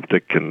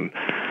 Chloraseptic and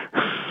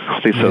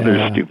all these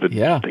other stupid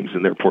things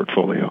in their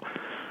portfolio.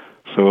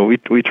 So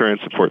we try and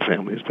support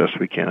families best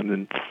we can,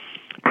 and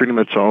pretty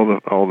much all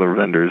the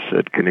vendors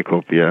at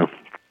Cornucopia,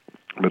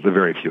 with the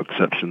very few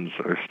exceptions,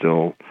 are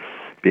still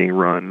being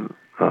run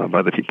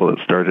by the people that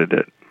started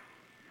it.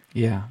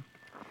 Yeah.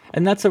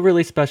 And that's a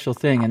really special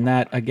thing. And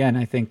that, again,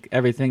 I think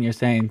everything you're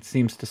saying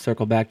seems to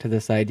circle back to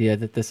this idea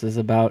that this is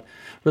about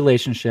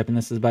relationship and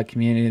this is about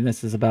community and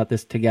this is about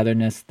this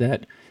togetherness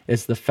that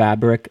is the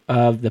fabric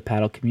of the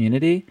paddle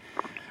community.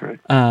 Right.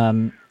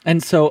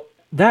 And so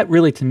that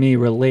really, to me,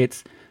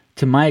 relates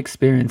to my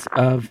experience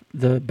of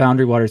the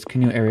Boundary Waters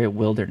Canoe Area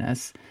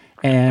Wilderness.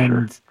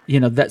 And, you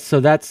know, that's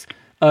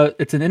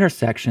it's an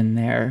intersection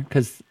there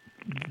because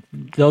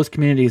those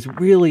communities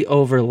really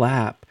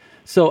overlap.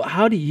 So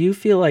how do you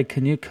feel like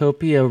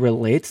Cornucopia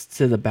relates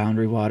to the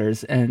Boundary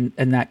Waters and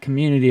that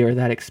community or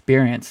that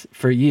experience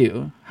for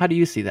you? How do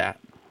you see that?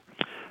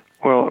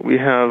 Well, we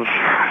have,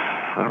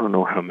 I don't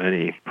know how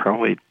many,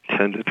 probably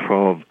 10 to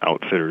 12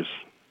 outfitters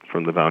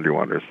from the Boundary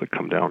Waters that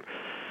come down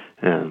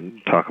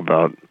and talk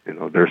about, you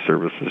know, their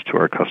services to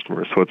our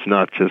customers. So it's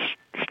not just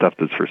stuff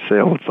that's for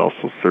sale, it's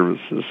also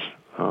services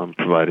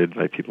provided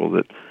by people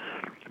that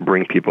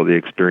bring people the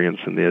experience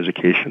and the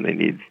education they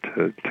need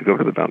to go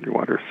to the Boundary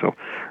Waters. So,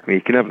 I mean,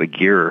 you can have the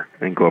gear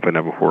and go up and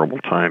have a horrible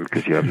time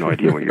because you have no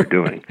idea what you're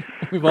doing.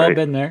 We've all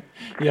been there.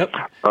 Yep.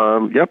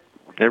 Yep.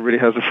 Everybody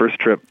has a first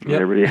trip.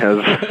 Yep. Everybody has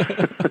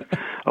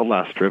a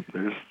last trip.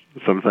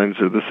 Sometimes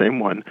they're the same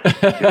one.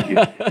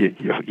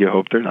 You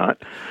hope they're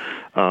not.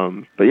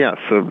 But yeah,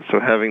 so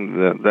having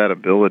that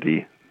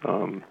ability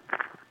to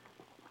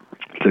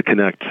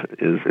connect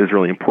is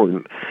really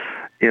important.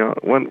 You know,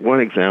 one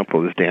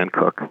example is Dan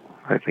Cook.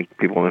 I think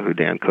people know who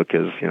Dan Cook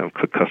is, you know,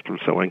 Cook Custom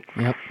Sewing.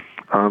 Yep.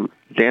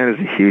 Dan is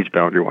a huge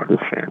Boundary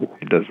Waters fan.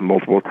 He does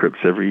multiple trips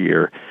every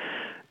year.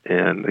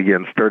 And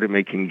again, started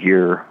making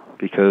gear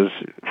because,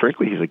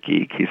 frankly, he's a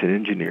geek. He's an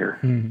engineer.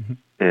 Mm-hmm.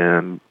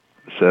 And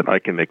said, I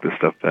can make this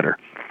stuff better.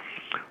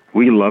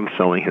 We love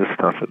selling his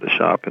stuff at the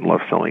shop and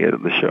love selling it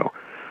at the show.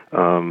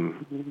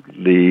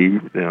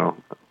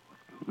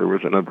 There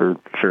was another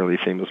fairly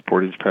famous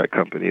portage pack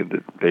company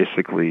that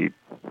basically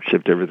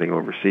shipped everything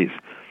overseas.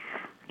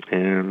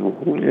 And,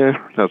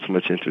 not so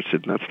much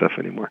interested in that stuff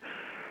anymore.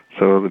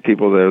 So the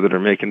people there that are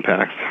making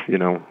packs, you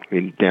know, I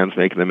mean, Dan's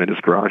making them in his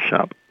garage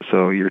shop.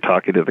 So you're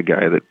talking to the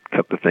guy that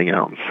cut the thing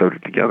out and sewed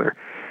it together.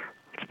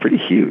 It's pretty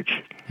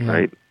huge,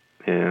 right?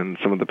 And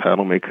some of the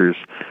paddle makers,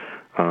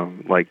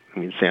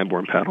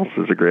 Sanborn Paddles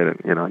is a great,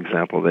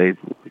 example.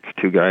 It's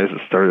two guys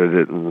that started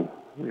it in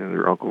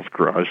their uncle's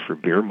garage for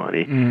beer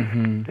money,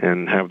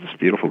 and have this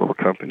beautiful little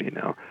company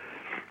now.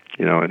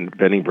 You know, and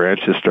Bending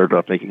Branch just started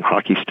off making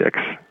hockey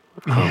sticks.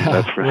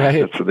 That's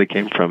where they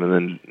came from.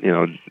 And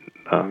then,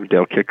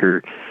 Dale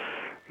Kicker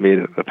made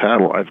a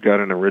paddle. I've got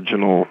an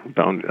original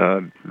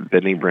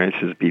Bending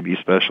Branch's BB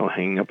Special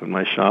hanging up in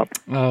my shop.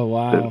 Oh,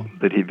 wow.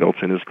 That he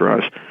built in his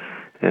garage.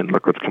 And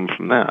look what's come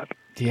from that.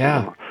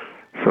 Yeah.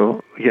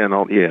 So, again,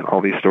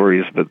 all these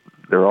stories, but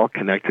they're all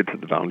connected to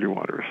the Boundary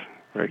Waters,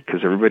 right?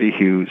 Because everybody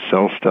who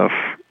sells stuff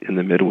in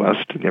the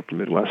Midwest, in the upper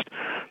Midwest,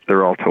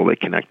 they're all totally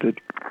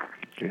connected.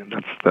 And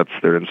that's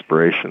their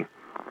inspiration.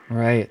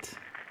 Right.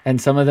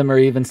 And some of them are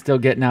even still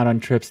getting out on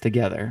trips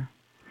together.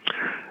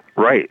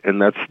 Right, and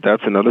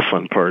that's another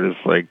fun part. Is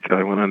like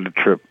I went on a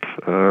trip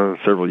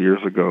several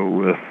years ago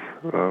with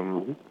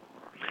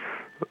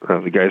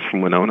the guys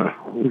from Winona.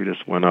 We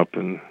just went up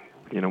and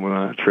went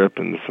on a trip,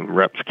 and some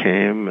reps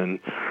came, and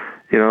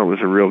it was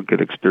a real good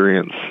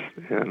experience.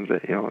 And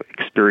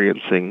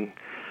experiencing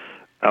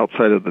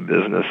outside of the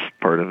business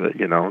part of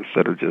it,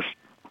 instead of just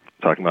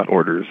talking about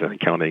orders and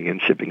accounting and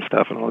shipping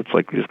stuff and all. It's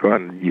like we just go out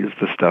and use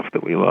the stuff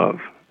that we love.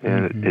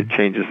 And it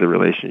changes the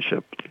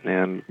relationship.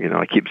 And,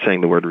 I keep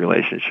saying the word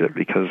relationship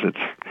because it's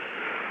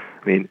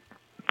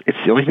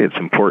the only thing that's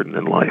important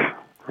in life,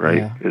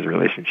 right, is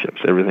relationships.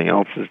 Everything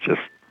else is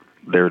just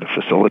there to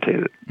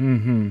facilitate it.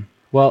 Mm-hmm.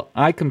 Well,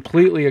 I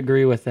completely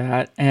agree with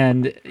that.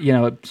 And,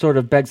 it sort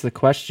of begs the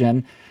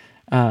question,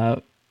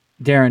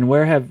 Darren,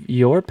 where have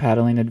your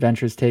paddling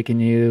adventures taken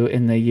you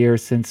in the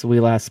years since we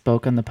last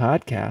spoke on the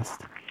podcast?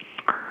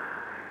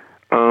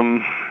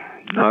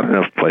 Not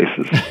enough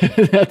places.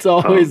 That's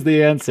always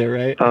the answer,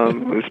 right?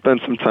 We've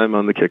spent some time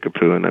on the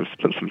Kickapoo, and I've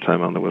spent some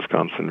time on the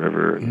Wisconsin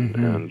River,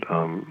 and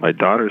my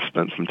daughter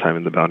spent some time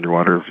in the Boundary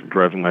Water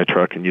driving my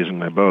truck and using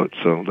my boat,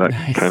 so that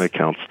kind of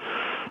counts.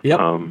 Yep.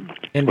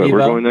 But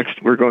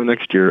we're going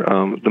next year.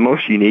 The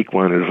most unique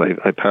one is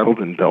I paddled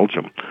in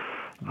Belgium.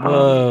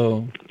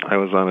 Whoa. I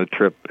was on a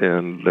trip,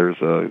 and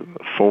there's a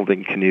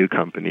folding canoe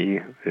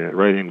company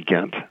right in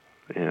Ghent,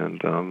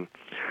 and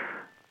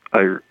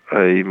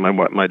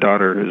my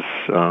daughter is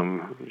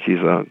she's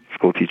a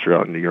school teacher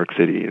out in New York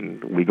City,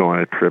 and we go on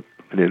a trip,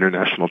 an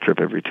international trip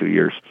every 2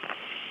 years.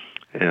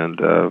 And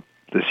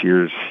this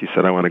year she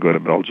said, I want to go to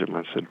Belgium.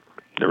 I said,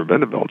 never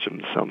been to Belgium.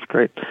 This sounds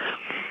great.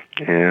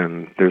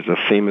 And there's a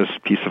famous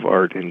piece of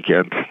art in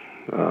Ghent,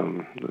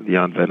 the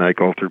Jan van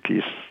Eyck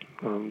altarpiece.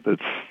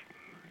 That's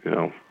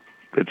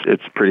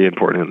it's pretty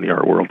important in the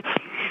art world.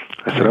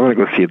 I said, I want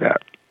to go see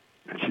that.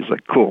 And she's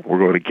like, cool, we're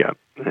going to Ghent.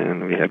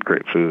 And we had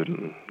great food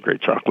and great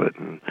chocolate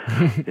and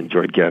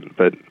enjoyed Ghent.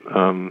 But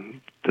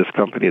this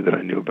company that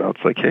I knew about,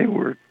 it's like, hey,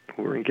 we're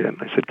in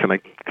Ghent. I said, can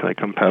I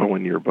come paddle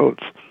one of your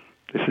boats?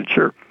 They said,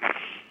 sure.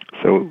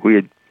 So we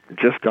had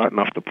just gotten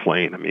off the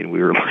plane. I mean,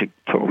 we were like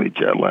totally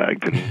jet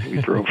lagged, and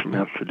we drove from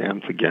Amsterdam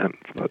to Ghent.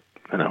 It's about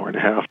an hour and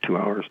a half, 2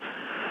 hours.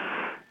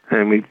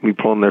 And we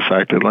pull in their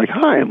factory, like,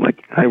 hi. I'm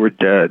like, hi, we're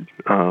dead.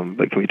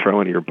 But can we try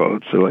one of your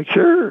boats? They're like,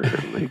 sure.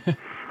 And they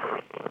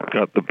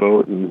got the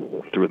boat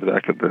and threw it in the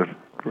back of the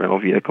rental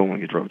vehicle, and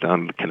we drove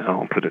down the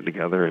canal and put it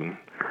together and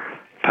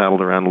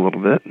paddled around a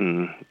little bit,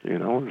 and it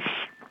was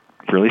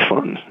really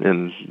fun.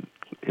 And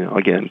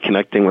again,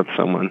 connecting with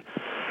someone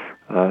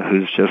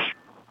who's just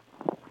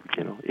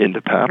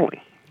into paddling.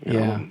 You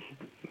know,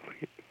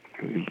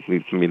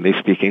 they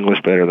speak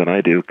English better than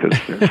I do because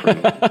they're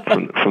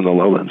from the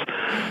lowlands,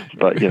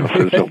 but so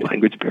there's no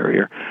language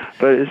barrier.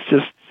 But it's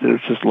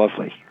just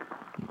lovely.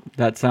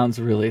 That sounds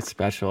really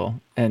special,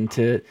 and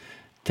to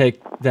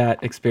take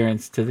that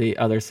experience to the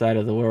other side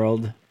of the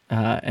world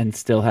and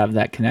still have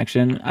that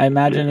connection, I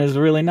imagine is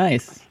really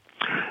nice.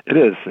 It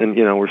is, and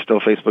we're still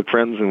Facebook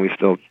friends, and we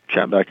still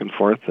chat back and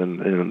forth,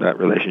 and that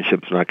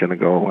relationship's not going to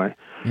go away.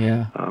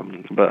 Yeah.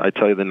 But I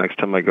tell you, the next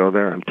time I go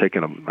there, I'm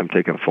taking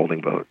a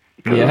folding boat.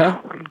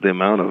 Yeah. The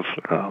amount of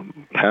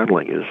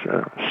paddling is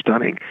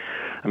stunning.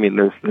 I mean,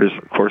 there's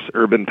of course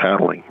urban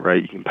paddling,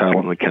 right? You can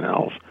paddle in the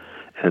canals,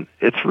 and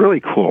it's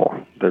really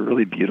cool. They're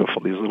really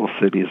beautiful. These little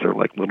cities are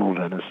like little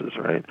Venices,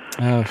 right?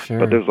 Oh, sure.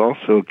 But there's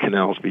also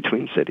canals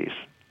between cities,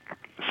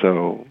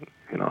 so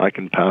I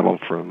can paddle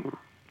from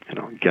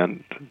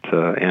Ghent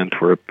to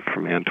Antwerp,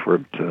 from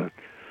Antwerp to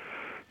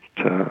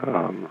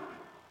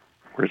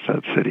where's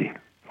that city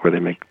where they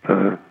make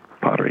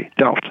pottery?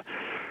 Delft.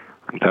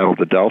 I can paddle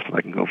to Delft, and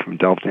I can go from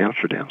Delft to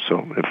Amsterdam. So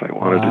if I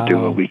wanted to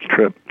do a week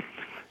trip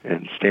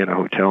and stay in a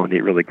hotel and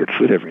eat really good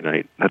food every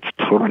night, that's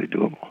totally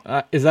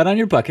doable. Is that on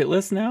your bucket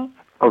list now?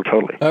 Oh,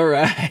 totally. All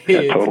right.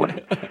 Yeah,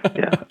 totally.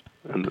 Yeah.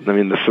 And I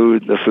mean, the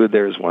food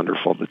there is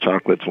wonderful. The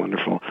chocolate's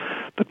wonderful.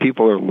 The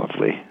people are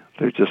lovely.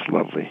 They're just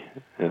lovely,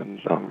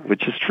 and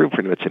which is true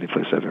pretty much any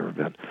place I've ever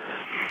been.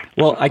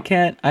 Well, I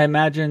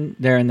imagine,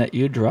 Darren, that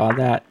you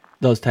draw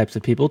those types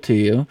of people to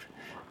you.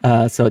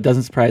 So it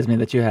doesn't surprise me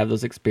that you have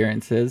those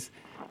experiences.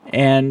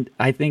 And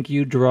I think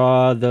you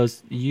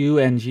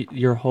and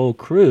your whole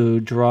crew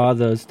draw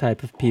those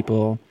type of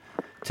people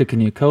to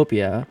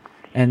Canoecopia.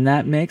 And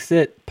that makes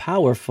it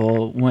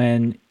powerful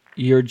when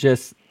you're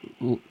just,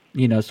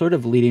 sort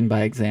of leading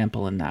by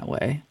example in that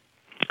way.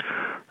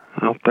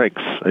 Well,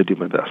 thanks. I do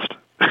my best.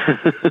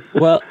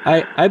 Well,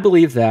 I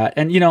believe that.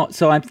 And,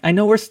 so I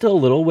know we're still a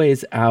little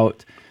ways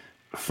out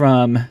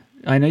from,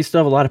 I know you still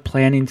have a lot of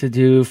planning to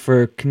do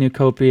for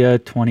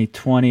Canoecopia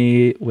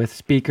 2020 with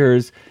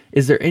speakers.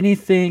 Is there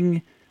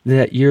anything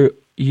that you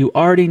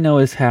already know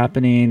is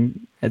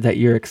happening that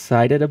you're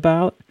excited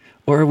about?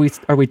 Or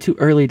are we too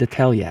early to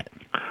tell yet?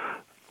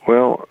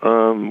 Well,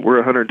 we're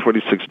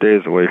 126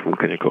 days away from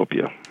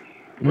Canoecopia,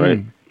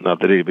 right?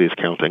 Not that anybody's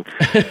counting.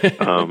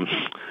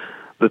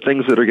 The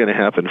things that are going to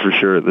happen for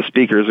sure, the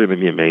speakers are going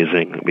to be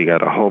amazing. We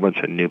got a whole bunch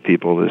of new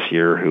people this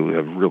year who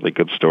have really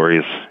good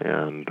stories,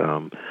 and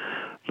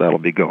that'll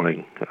be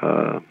going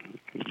on.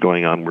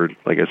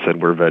 Like I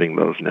said, we're vetting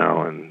those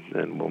now,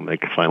 and we'll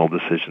make final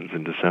decisions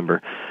in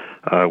December.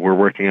 We're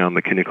working on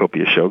the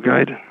Canoecopia Show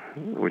Guide,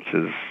 which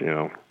is,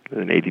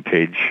 an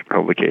 80-page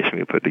publication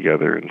we put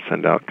together and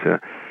send out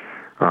to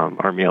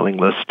our mailing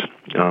list.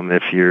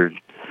 If your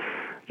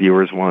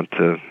viewers want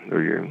to,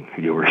 or your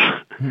viewers,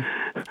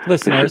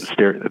 listeners,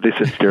 they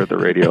said stare at the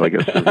radio. I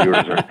guess the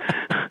viewers are.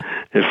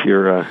 If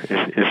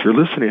you're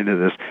listening to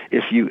this,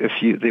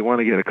 if they want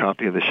to get a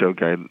copy of the show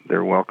guide,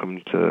 they're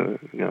welcome to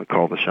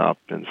call the shop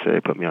and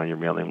say, put me on your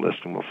mailing list,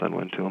 and we'll send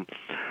one to them.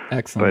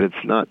 Excellent. But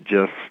it's not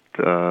just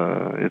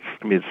it's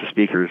the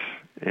speakers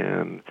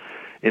and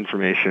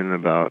information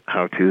about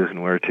how-tos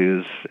and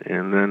where-tos,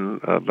 and then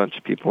a bunch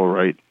of people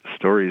write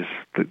stories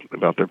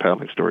about their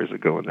paddling stories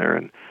that go in there.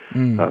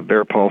 And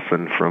Bear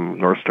Paulson from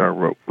North Star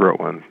wrote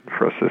one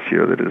for us this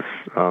year that is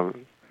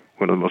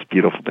one of the most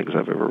beautiful things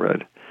I've ever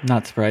read.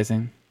 Not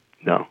surprising.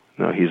 No,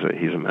 he's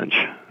a mensch.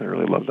 I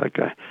really love that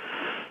guy.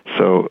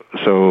 So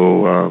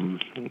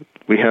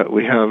we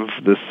have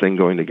this thing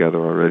going together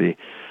already.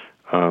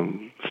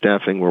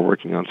 Staffing, we're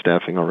working on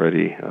staffing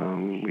already.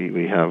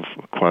 We have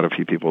quite a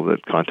few people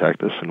that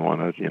contact us and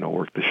want to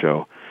work the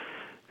show,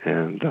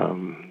 and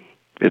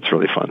it's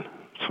really fun.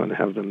 It's fun to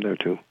have them there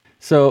too.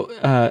 So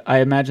I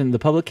imagine the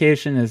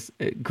publication is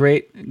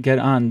great. Get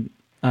on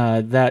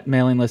that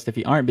mailing list if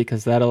you aren't,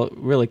 because that'll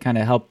really kind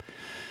of help,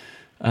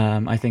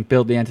 I think,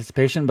 build the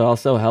anticipation, but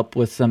also help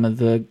with some of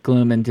the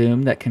gloom and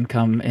doom that can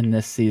come in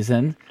this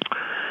season.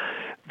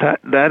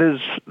 There's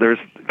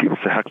people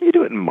say, how can you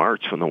do it in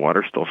March when the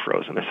water's still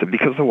frozen? I said,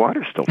 because the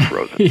water's still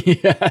frozen.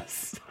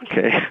 Yes.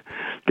 Okay.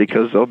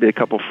 Because there'll be a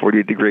couple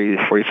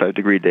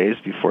 45-degree days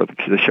before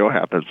the show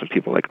happens, and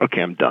people are like,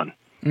 okay, I'm done.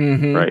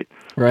 Mm-hmm.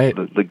 Right.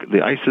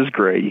 The ice is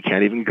gray. You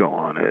can't even go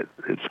on it.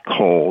 It's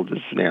cold.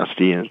 It's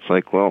nasty. And it's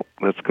like, well,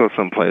 let's go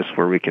someplace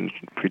where we can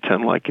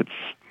pretend like it's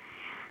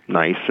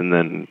nice, and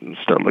then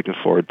start looking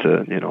forward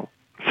to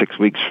 6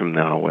 weeks from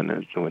now when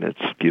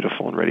it's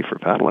beautiful and ready for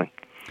paddling.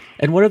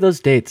 And what are those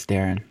dates,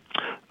 Darren?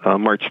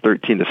 March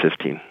 13 to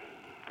 15.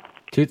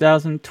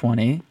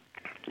 2020.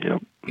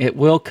 Yep. It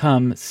will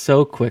come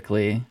so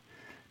quickly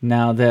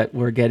now that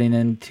we're getting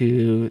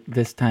into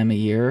this time of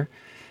year.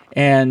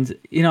 And,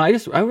 I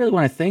really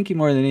want to thank you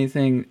more than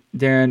anything,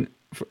 Darren.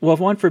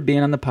 One, for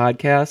being on the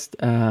podcast,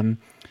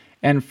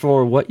 and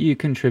for what you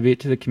contribute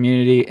to the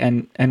community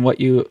and what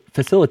you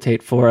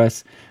facilitate for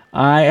us.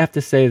 I have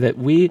to say that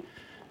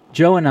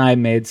Joe and I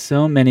made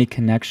so many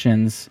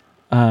connections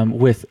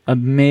with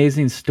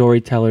amazing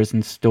storytellers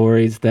and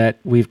stories that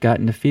we've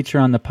gotten to feature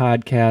on the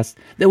podcast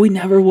that we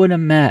never would have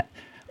met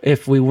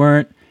if we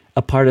weren't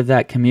a part of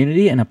that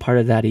community and a part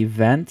of that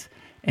event.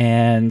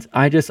 And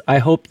I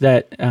hope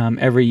that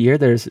every year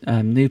there's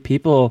new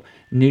people,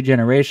 new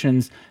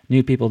generations,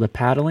 new people to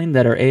paddling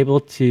that are able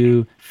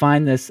to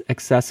find this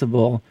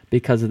accessible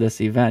because of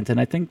this event.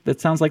 And I think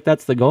that sounds like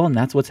that's the goal, and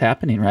that's what's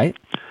happening, right?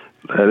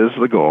 That is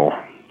the goal.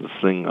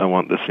 I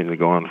want this thing to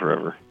go on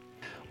forever.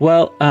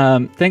 Well,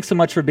 thanks so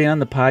much for being on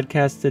the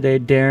podcast today,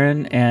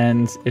 Darren.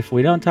 And if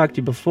we don't talk to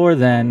you before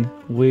then,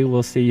 we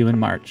will see you in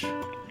March.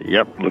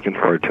 Yep, looking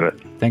forward to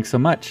it. Thanks so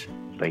much.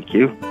 Thank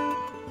you.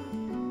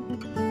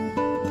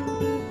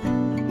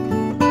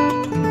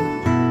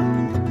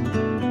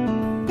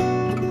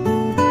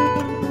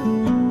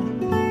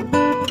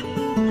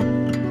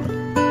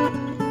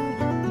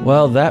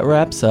 Well, that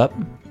wraps up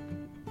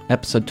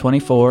episode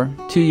 24,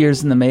 2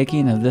 years in the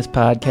making of this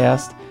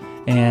podcast.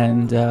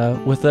 And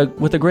with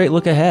a great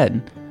look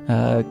ahead,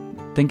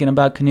 thinking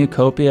about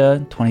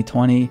Canoecopia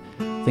 2020,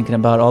 thinking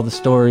about all the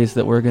stories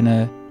that we're going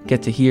to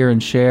get to hear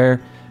and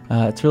share.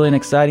 It's really an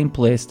exciting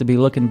place to be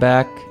looking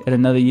back at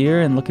another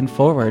year and looking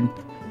forward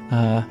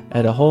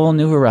at a whole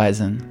new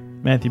horizon.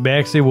 Matthew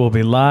Baxley will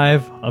be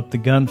live up the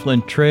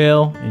Gunflint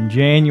Trail in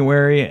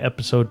January,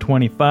 episode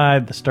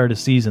 25, the start of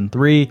season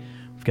 3.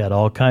 We've got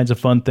all kinds of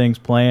fun things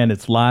planned.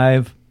 It's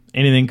live.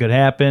 Anything could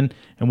happen,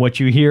 and what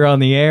you hear on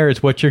the air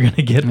is what you're going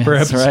to get for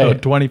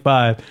episode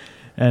 25.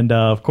 And,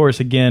 of course,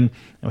 again,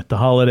 with the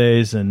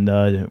holidays, and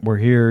we're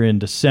here in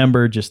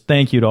December, just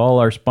thank you to all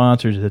our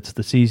sponsors. It's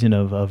the season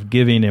of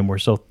giving, and we're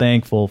so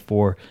thankful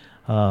for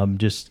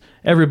just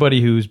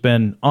everybody who's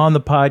been on the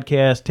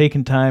podcast,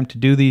 taking time to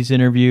do these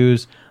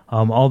interviews,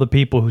 all the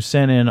people who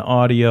sent in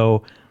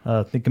audio,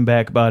 thinking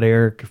back about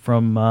Eric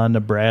from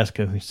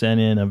Nebraska, who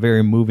sent in a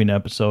very moving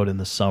episode in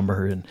the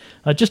summer, and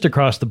just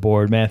across the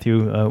board,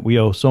 Matthew, we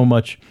owe so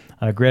much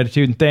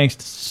gratitude and thanks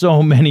to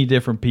so many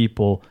different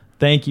people.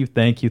 Thank you,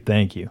 thank you,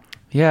 thank you.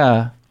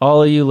 Yeah,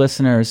 all of you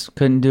listeners,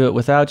 couldn't do it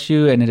without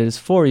you, and it is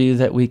for you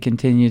that we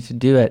continue to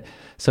do it.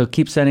 So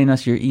keep sending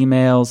us your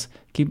emails,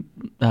 keep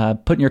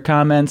putting your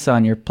comments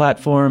on your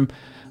platform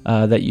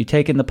that you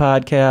take in the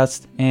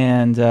podcast,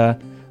 and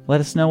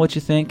let us know what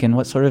you think and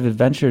what sort of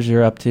adventures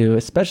you're up to,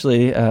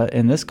 especially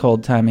in this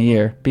cold time of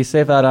year. Be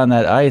safe out on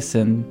that ice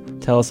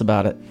and tell us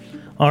about it.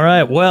 All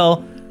right,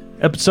 well,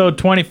 episode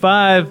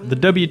 25, the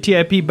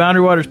WTIP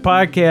Boundary Waters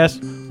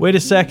podcast. Wait a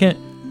second.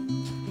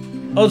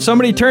 Oh,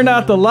 somebody turned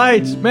out the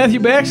lights.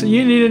 Matthew Baxton,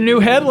 you need a new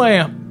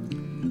headlamp.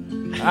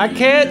 I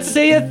can't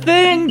see a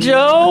thing,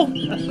 Joe.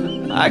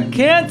 I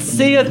can't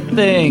see a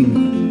thing.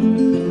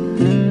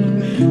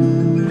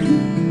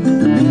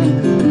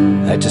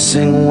 I just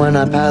sing when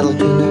I paddle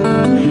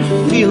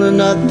canoe, feeling,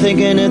 not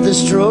thinking if the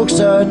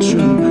strokes are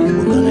true.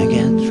 We're gonna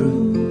get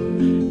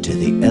through to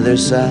the other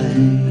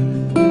side.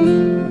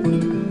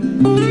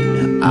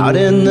 Out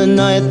in the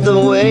night, the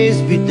waves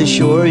beat the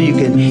shore. You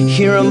can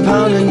hear them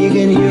pounding, you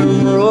can hear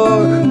them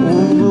roar.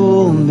 Oh,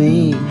 roll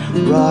me,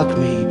 rock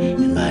me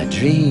in my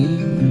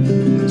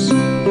dreams.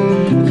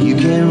 You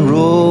can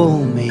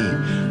roll me,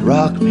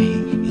 rock me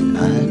in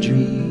my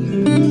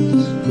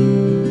dreams.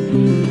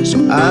 So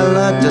I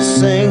like to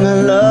sing,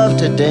 I love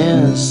to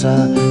dance.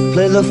 I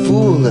play the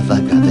fool if I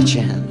got the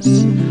chance.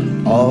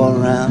 All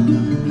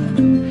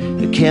around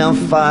the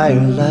campfire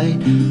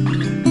light,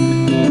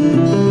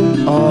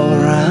 all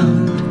around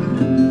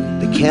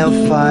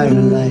campfire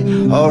light,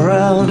 all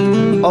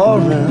round, all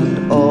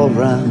round, all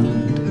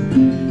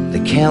round the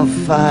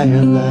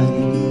campfire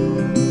light.